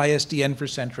do ISDN for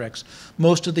Centrex.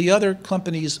 Most of the other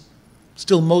companies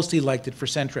still mostly liked it for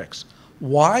Centrex.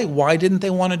 Why? Why didn't they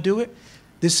want to do it?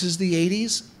 This is the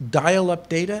 80s, dial-up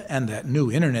data, and that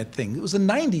new internet thing. It was the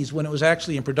 90s when it was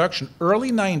actually in production,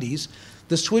 early 90s.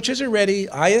 The switches are ready,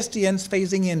 ISDN's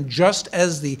phasing in just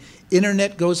as the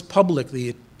internet goes public.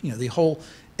 The whole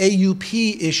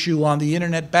AUP issue on the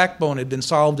internet backbone had been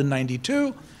solved in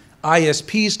 92.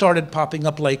 ISP started popping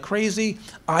up like crazy.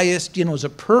 ISDN was a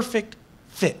perfect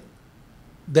fit,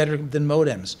 better than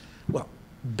modems. Well,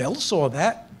 Bell saw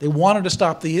that. They wanted to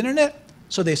stop the internet,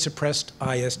 so they suppressed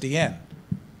ISDN.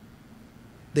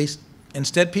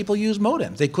 Instead, people used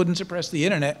modems. They couldn't suppress the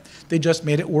internet. They just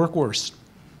made it work worse.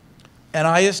 And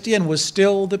ISDN was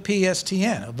still the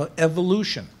PSTN of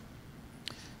evolution.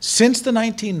 Since the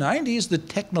 1990s, the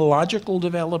technological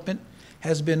development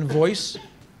has been voice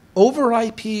over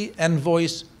IP and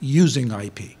voice using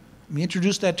IP. Let me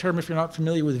introduce that term if you're not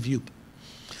familiar with VoIP.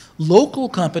 Local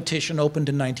competition opened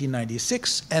in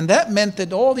 1996, and that meant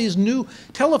that all these new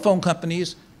telephone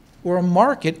companies were a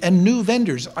market and new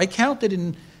vendors. I counted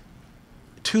in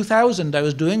 2000, I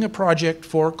was doing a project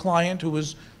for a client who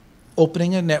was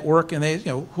opening a network, and they,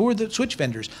 who are the switch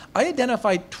vendors? I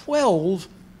identified 12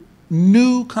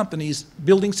 new companies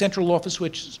building central office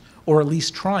switches, or at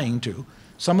least trying to.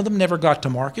 Some of them never got to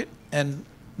market, and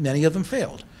many of them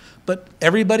failed. But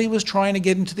everybody was trying to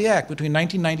get into the act. Between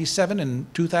 1997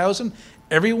 and 2000,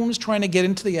 everyone was trying to get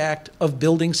into the act of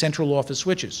building central office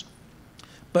switches.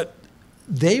 But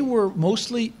they were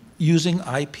mostly using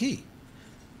IP.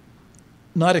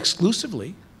 Not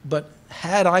exclusively, but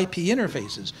had IP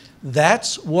interfaces.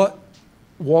 That's what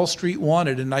Wall Street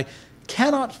wanted. And I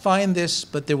cannot find this,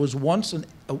 but there was once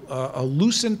a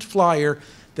Lucent flyer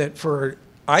that for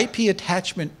IP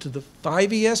attachment to the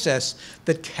 5ESS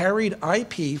that carried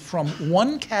IP from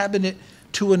one cabinet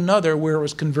to another where it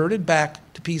was converted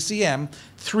back to PCM,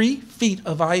 3 feet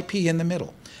of IP in the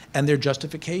middle. And their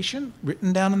justification,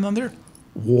 written down in their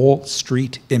Wall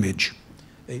Street image.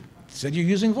 They said you're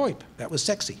using VoIP. That was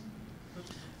sexy.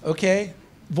 Okay,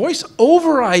 voice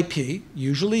over IP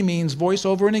usually means voice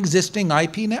over an existing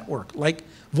IP network, like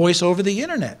voice over the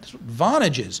internet,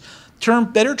 Vonages.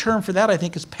 Better term for that, I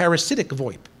think, is parasitic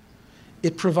VoIP.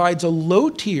 It provides a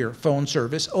low-tier phone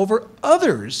service over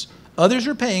others. Others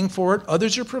are paying for it.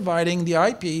 Others are providing the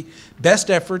IP,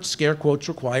 best efforts, scare quotes,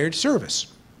 required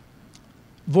service.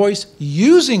 Voice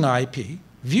using IP,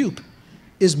 VoIP,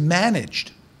 is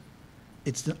managed.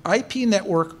 It's the IP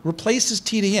network replaces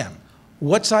TDM.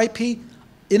 What's IP?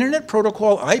 Internet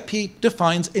Protocol IP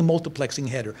defines a multiplexing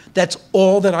header. That's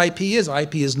all that IP is.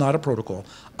 IP is not a protocol.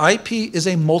 IP is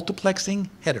a multiplexing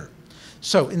header.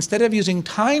 So instead of using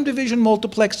time division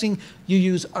multiplexing, you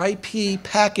use IP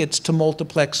packets to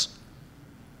multiplex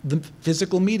the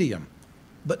physical medium,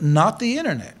 but not the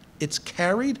internet. It's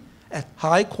carried at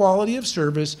high quality of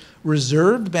service,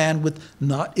 reserved bandwidth,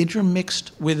 not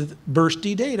intermixed with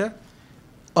bursty data,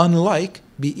 unlike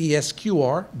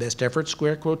BESQR, best effort,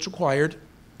 square quotes required,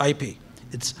 IP.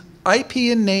 It's IP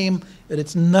in name, but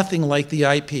it's nothing like the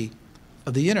IP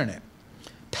of the internet.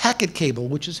 Packet cable,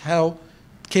 which is how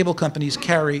cable companies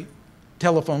carry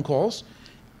telephone calls,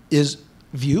 is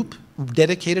VoIP,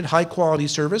 dedicated high-quality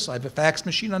service. I have a fax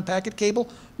machine on packet cable,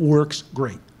 works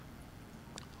great.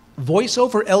 Voice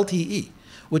over LTE,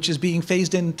 which is being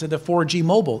phased into the 4G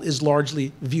mobile, is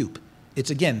largely VoIP. It's,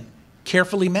 again,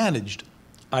 carefully managed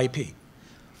IP.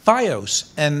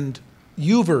 Fios and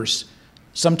Uverse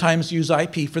sometimes use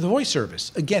IP for the voice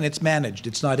service. Again, it's managed,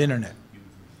 it's not internet.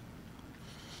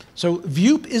 So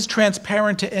VoIP is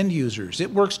transparent to end users.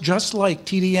 It works just like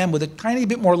TDM with a tiny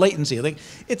bit more latency. Like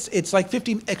it's like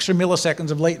 50 extra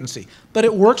milliseconds of latency, but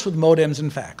it works with modems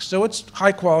and fax, so it's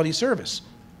high quality service.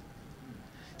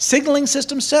 Signaling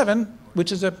System 7,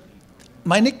 which is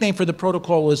my nickname for the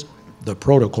protocol is the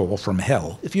protocol from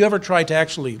hell. If you ever try to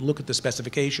actually look at the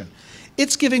specification,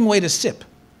 it's giving way to SIP.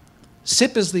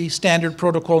 SIP is the standard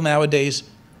protocol nowadays,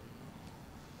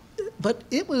 but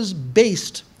it was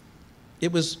based on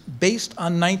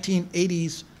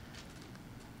 1980s,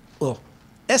 well,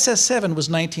 SS7 was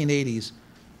 1980s,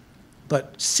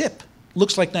 but SIP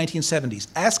looks like 1970s.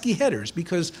 ASCII headers,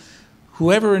 because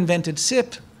whoever invented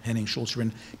SIP, Henning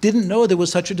Schultzman, didn't know there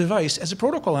was such a device as a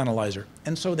protocol analyzer.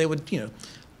 And so they would,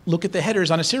 look at the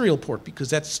headers on a serial port, because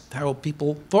that's how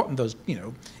people thought in those,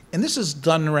 And this is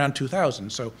done around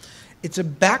 2000, so it's a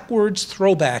backwards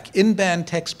throwback in-band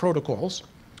text protocols.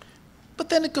 But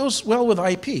then it goes well with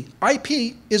IP.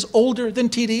 IP is older than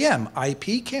TDM.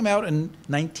 IP came out in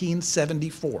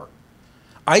 1974.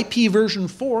 IP version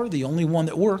 4, the only one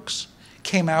that works,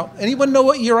 came out. Anyone know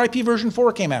what year IP version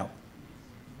 4 came out?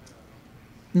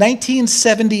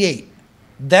 1978.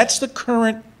 That's the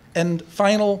current and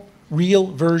final real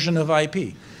version of IP,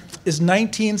 is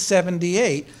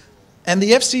 1978. And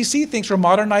the FCC thinks we're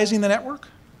modernizing the network?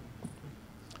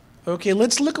 Okay,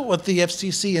 let's look at what the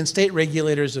FCC and state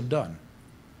regulators have done.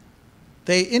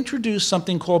 They introduced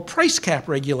something called price cap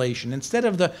regulation. Instead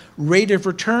of the rate of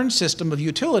return system of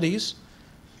utilities,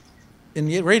 in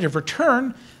the rate of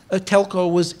return, a telco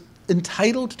was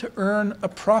entitled to earn a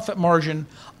profit margin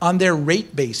on their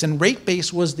rate base. And rate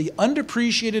base was the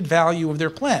undepreciated value of their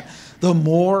plant. The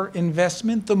more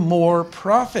investment, the more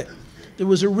profit. There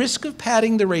was a risk of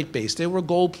padding the rate base. They were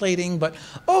gold plating, but,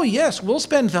 oh yes, we'll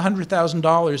spend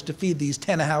 $100,000 to feed these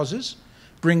 10 houses,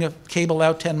 bring a cable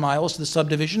out 10 miles to the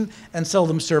subdivision, and sell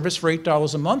them service for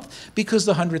 $8 a month, because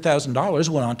the $100,000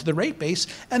 went onto the rate base,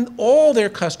 and all their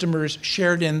customers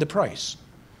shared in the price.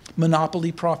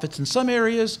 Monopoly profits in some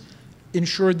areas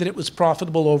ensured that it was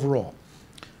profitable overall.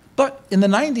 But in the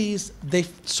 90s, they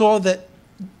saw that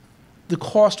the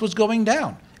cost was going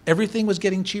down. Everything was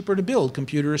getting cheaper to build.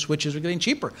 Computer switches were getting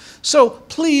cheaper. So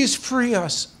please free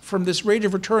us from this rate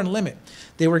of return limit.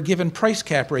 They were given price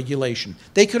cap regulation.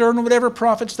 They could earn whatever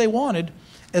profits they wanted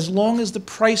as long as the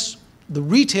price, the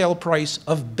retail price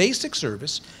of basic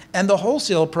service and the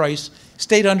wholesale price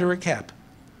stayed under a cap,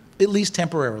 at least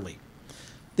temporarily.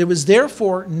 There was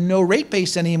therefore no rate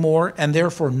base anymore, and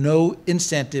therefore no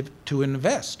incentive to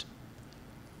invest.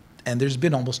 And there's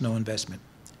been almost no investment.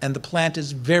 And the plant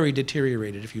is very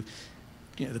deteriorated. If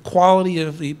the quality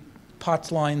of the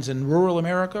POTS lines in rural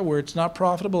America, where it's not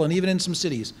profitable, and even in some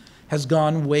cities, has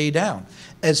gone way down.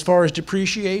 As far as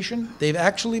depreciation, they've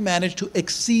actually managed to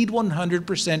exceed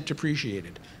 100%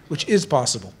 depreciated, which is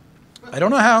possible. I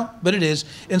don't know how, but it is.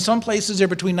 In some places, they're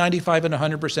between 95 and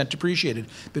 100% depreciated,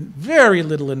 but very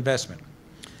little investment.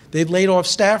 They've laid off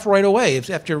staff right away.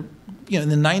 After, in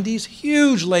the 90s,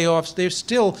 huge layoffs.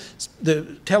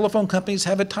 The telephone companies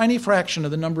have a tiny fraction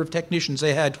of the number of technicians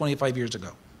they had 25 years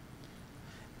ago.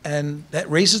 And that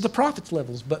raises the profits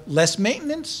levels, but less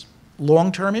maintenance,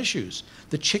 long-term issues.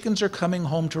 The chickens are coming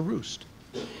home to roost.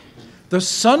 The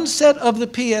sunset of the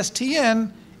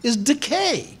PSTN is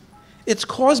decay. It's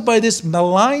caused by this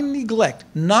malign neglect,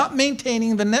 not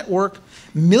maintaining the network,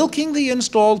 milking the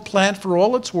installed plant for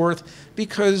all it's worth,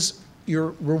 because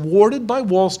you're rewarded by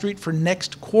Wall Street for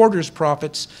next quarter's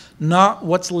profits, not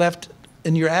what's left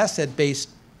in your asset base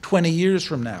 20 years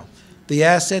from now. The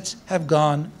assets have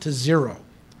gone to zero.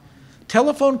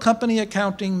 Telephone company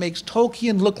accounting makes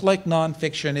Tolkien look like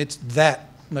nonfiction. It's that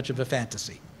much of a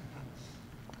fantasy.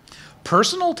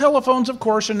 Personal telephones, of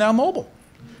course, are now mobile.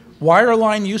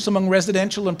 Wireline use among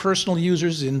residential and personal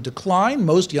users is in decline.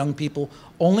 Most young people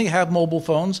only have mobile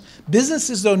phones.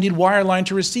 Businesses, though, need wireline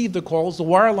to receive the calls. The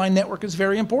wireline network is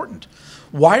very important.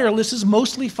 Wireless is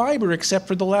mostly fiber except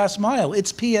for the last mile.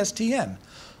 It's PSTN.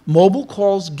 Mobile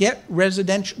calls get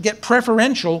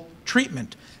preferential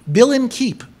treatment. Bill and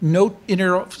keep, no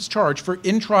inter-office charge for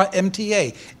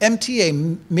intra-MTA.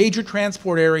 MTA, major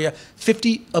transport area,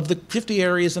 50 of the 50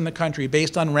 areas in the country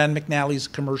based on Rand McNally's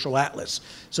commercial atlas.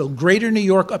 So greater New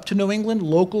York up to New England,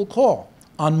 local call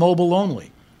on mobile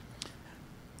only.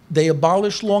 They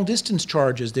abolished long-distance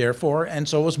charges, therefore, and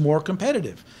so it was more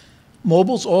competitive.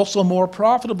 Mobile's also more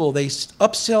profitable. They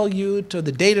upsell you to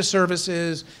the data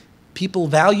services. People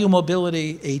value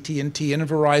mobility. AT&T and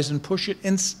Verizon push it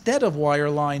instead of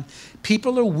wireline.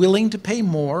 People are willing to pay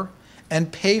more and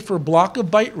pay for a block of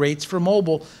byte rates for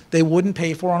mobile they wouldn't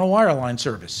pay for on a wireline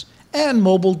service. And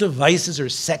mobile devices are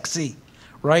sexy,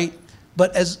 right?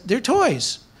 But as they're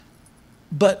toys,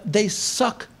 but they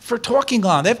suck for talking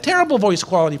on. They have terrible voice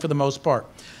quality for the most part.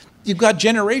 You've got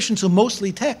generations who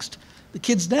mostly text. The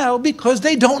kids now, because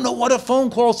they don't know what a phone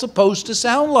call is supposed to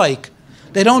sound like.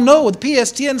 They don't know. The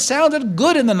PSTN sounded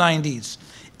good in the 90s.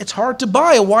 It's hard to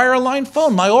buy a wireline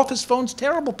phone. My office phone's a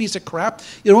terrible piece of crap.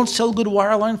 You don't sell good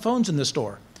wireline phones in the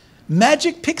store.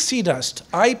 Magic pixie dust,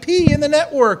 IP in the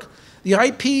network. The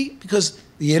IP, because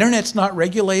the internet's not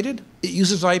regulated, it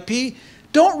uses IP.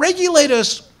 Don't regulate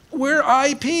us. We're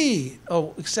IP.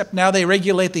 Oh, except now they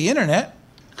regulate the internet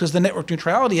because the network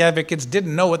neutrality advocates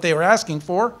didn't know what they were asking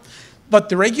for. But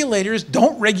the regulators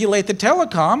don't regulate the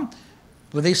telecom.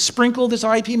 Well, they sprinkle this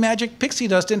IP magic pixie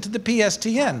dust into the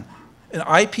PSTN.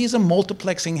 And IP is a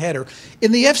multiplexing header.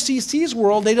 In the FCC's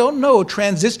world, they don't know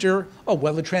transistor. Oh,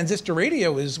 well, the transistor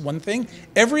radio is one thing.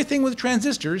 Everything with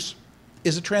transistors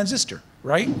is a transistor,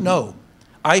 right? No.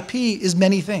 IP is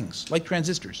many things, like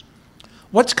transistors.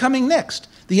 What's coming next?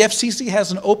 The FCC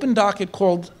has an open docket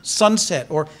called Sunset,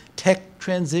 or Tech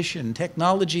Transition.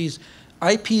 Technologies,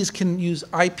 IPs can use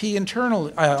IP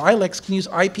internally. ILECs can use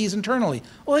IPs internally.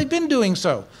 Well, they've been doing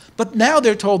so. But now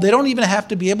they're told they don't even have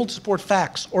to be able to support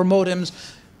fax or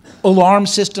modems, alarm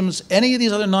systems, any of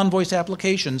these other non-voice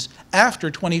applications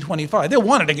after 2025. They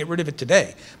wanted to get rid of it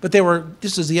today. But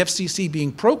this is the FCC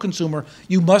being pro-consumer.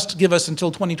 You must give us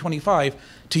until 2025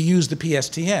 to use the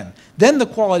PSTN. Then the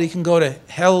quality can go to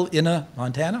hell in a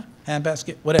Montana,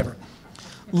 handbasket, whatever.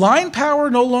 Line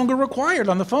power no longer required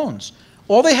on the phones.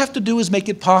 All they have to do is make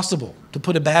it possible to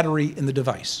put a battery in the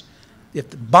device. You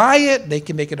have to buy it. They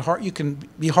can make it hard. You can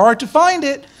be hard to find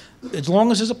it. As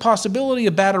long as there's a possibility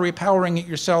of battery powering it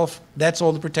yourself, that's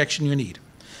all the protection you need.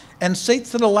 And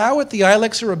states that allow it, the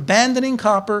ILECs are abandoning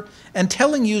copper and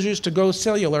telling users to go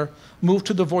cellular, move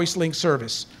to the voice link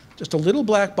service. Just a little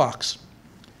black box.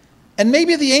 And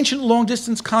maybe the ancient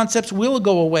long-distance concepts will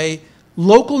go away.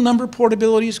 Local number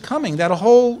portability is coming. That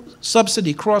whole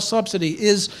subsidy, cross-subsidy,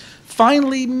 is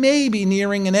finally maybe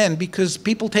nearing an end because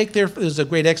people take there's a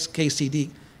great XKCD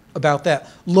about that.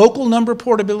 Local number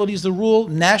portability is the rule.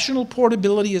 National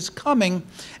portability is coming.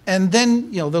 And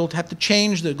then, they'll have to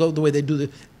change the way they do the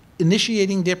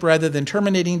initiating dip rather than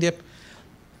terminating dip.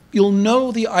 You'll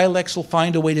know the ILECs will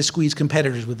find a way to squeeze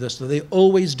competitors with this, so they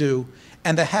always do.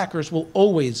 And the hackers will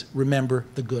always remember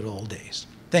the good old days.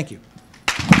 Thank you.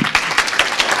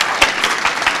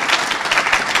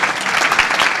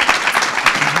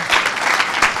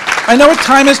 I know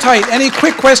time is tight. Any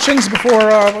quick questions before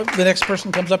the next person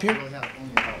comes up here? We have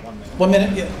only about 1 minute. 1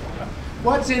 minute, yeah.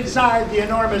 What's inside the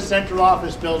enormous central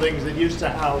office buildings that used to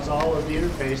house all of the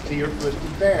interface to your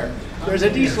Twisted Bear? There's a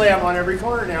D-slam on every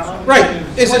corner now. Right.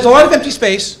 It's a lot of empty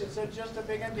space. It's just a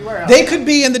big empty warehouse. They could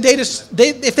be in the data.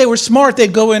 If they were smart,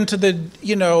 they'd go into the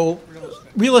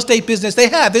real estate business.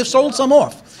 They've sold some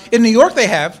off. In New York, they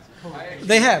have. I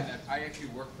actually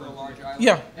work for a large island.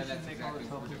 Yeah. And that's exactly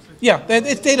what we're doing. Yeah,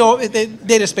 it's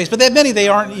data space, but many they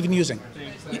aren't even using. 2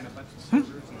 minutes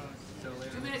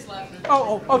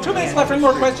left. 2 minutes left for any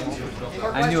more questions?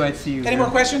 I knew I'd see you. Any more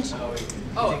questions?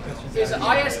 Oh, is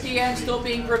ISDN still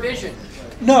being provisioned?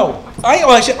 No.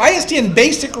 Actually, ISDN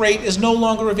basic rate is no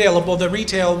longer available, the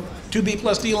retail 2B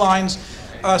plus D lines.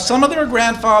 Some of them are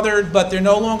grandfathered, but they're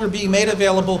no longer being made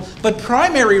available. But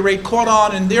primary rate caught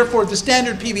on, and therefore the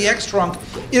standard PBX trunk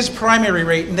is primary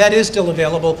rate, and that is still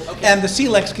available. Okay. And the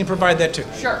CLEX can provide that too.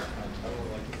 Sure.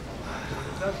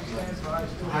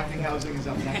 Acting housing is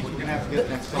up next. We're going to have to get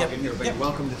the next talk in here, but you're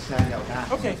welcome to stand out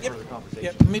back. Okay.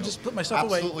 Yep. Let me just put myself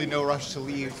away. Absolutely no rush to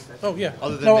leave. Oh, yeah.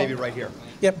 Other than maybe right here.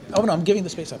 Yep. Oh, no, I'm giving the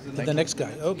space up. The next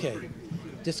guy. Okay.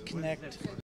 Disconnect.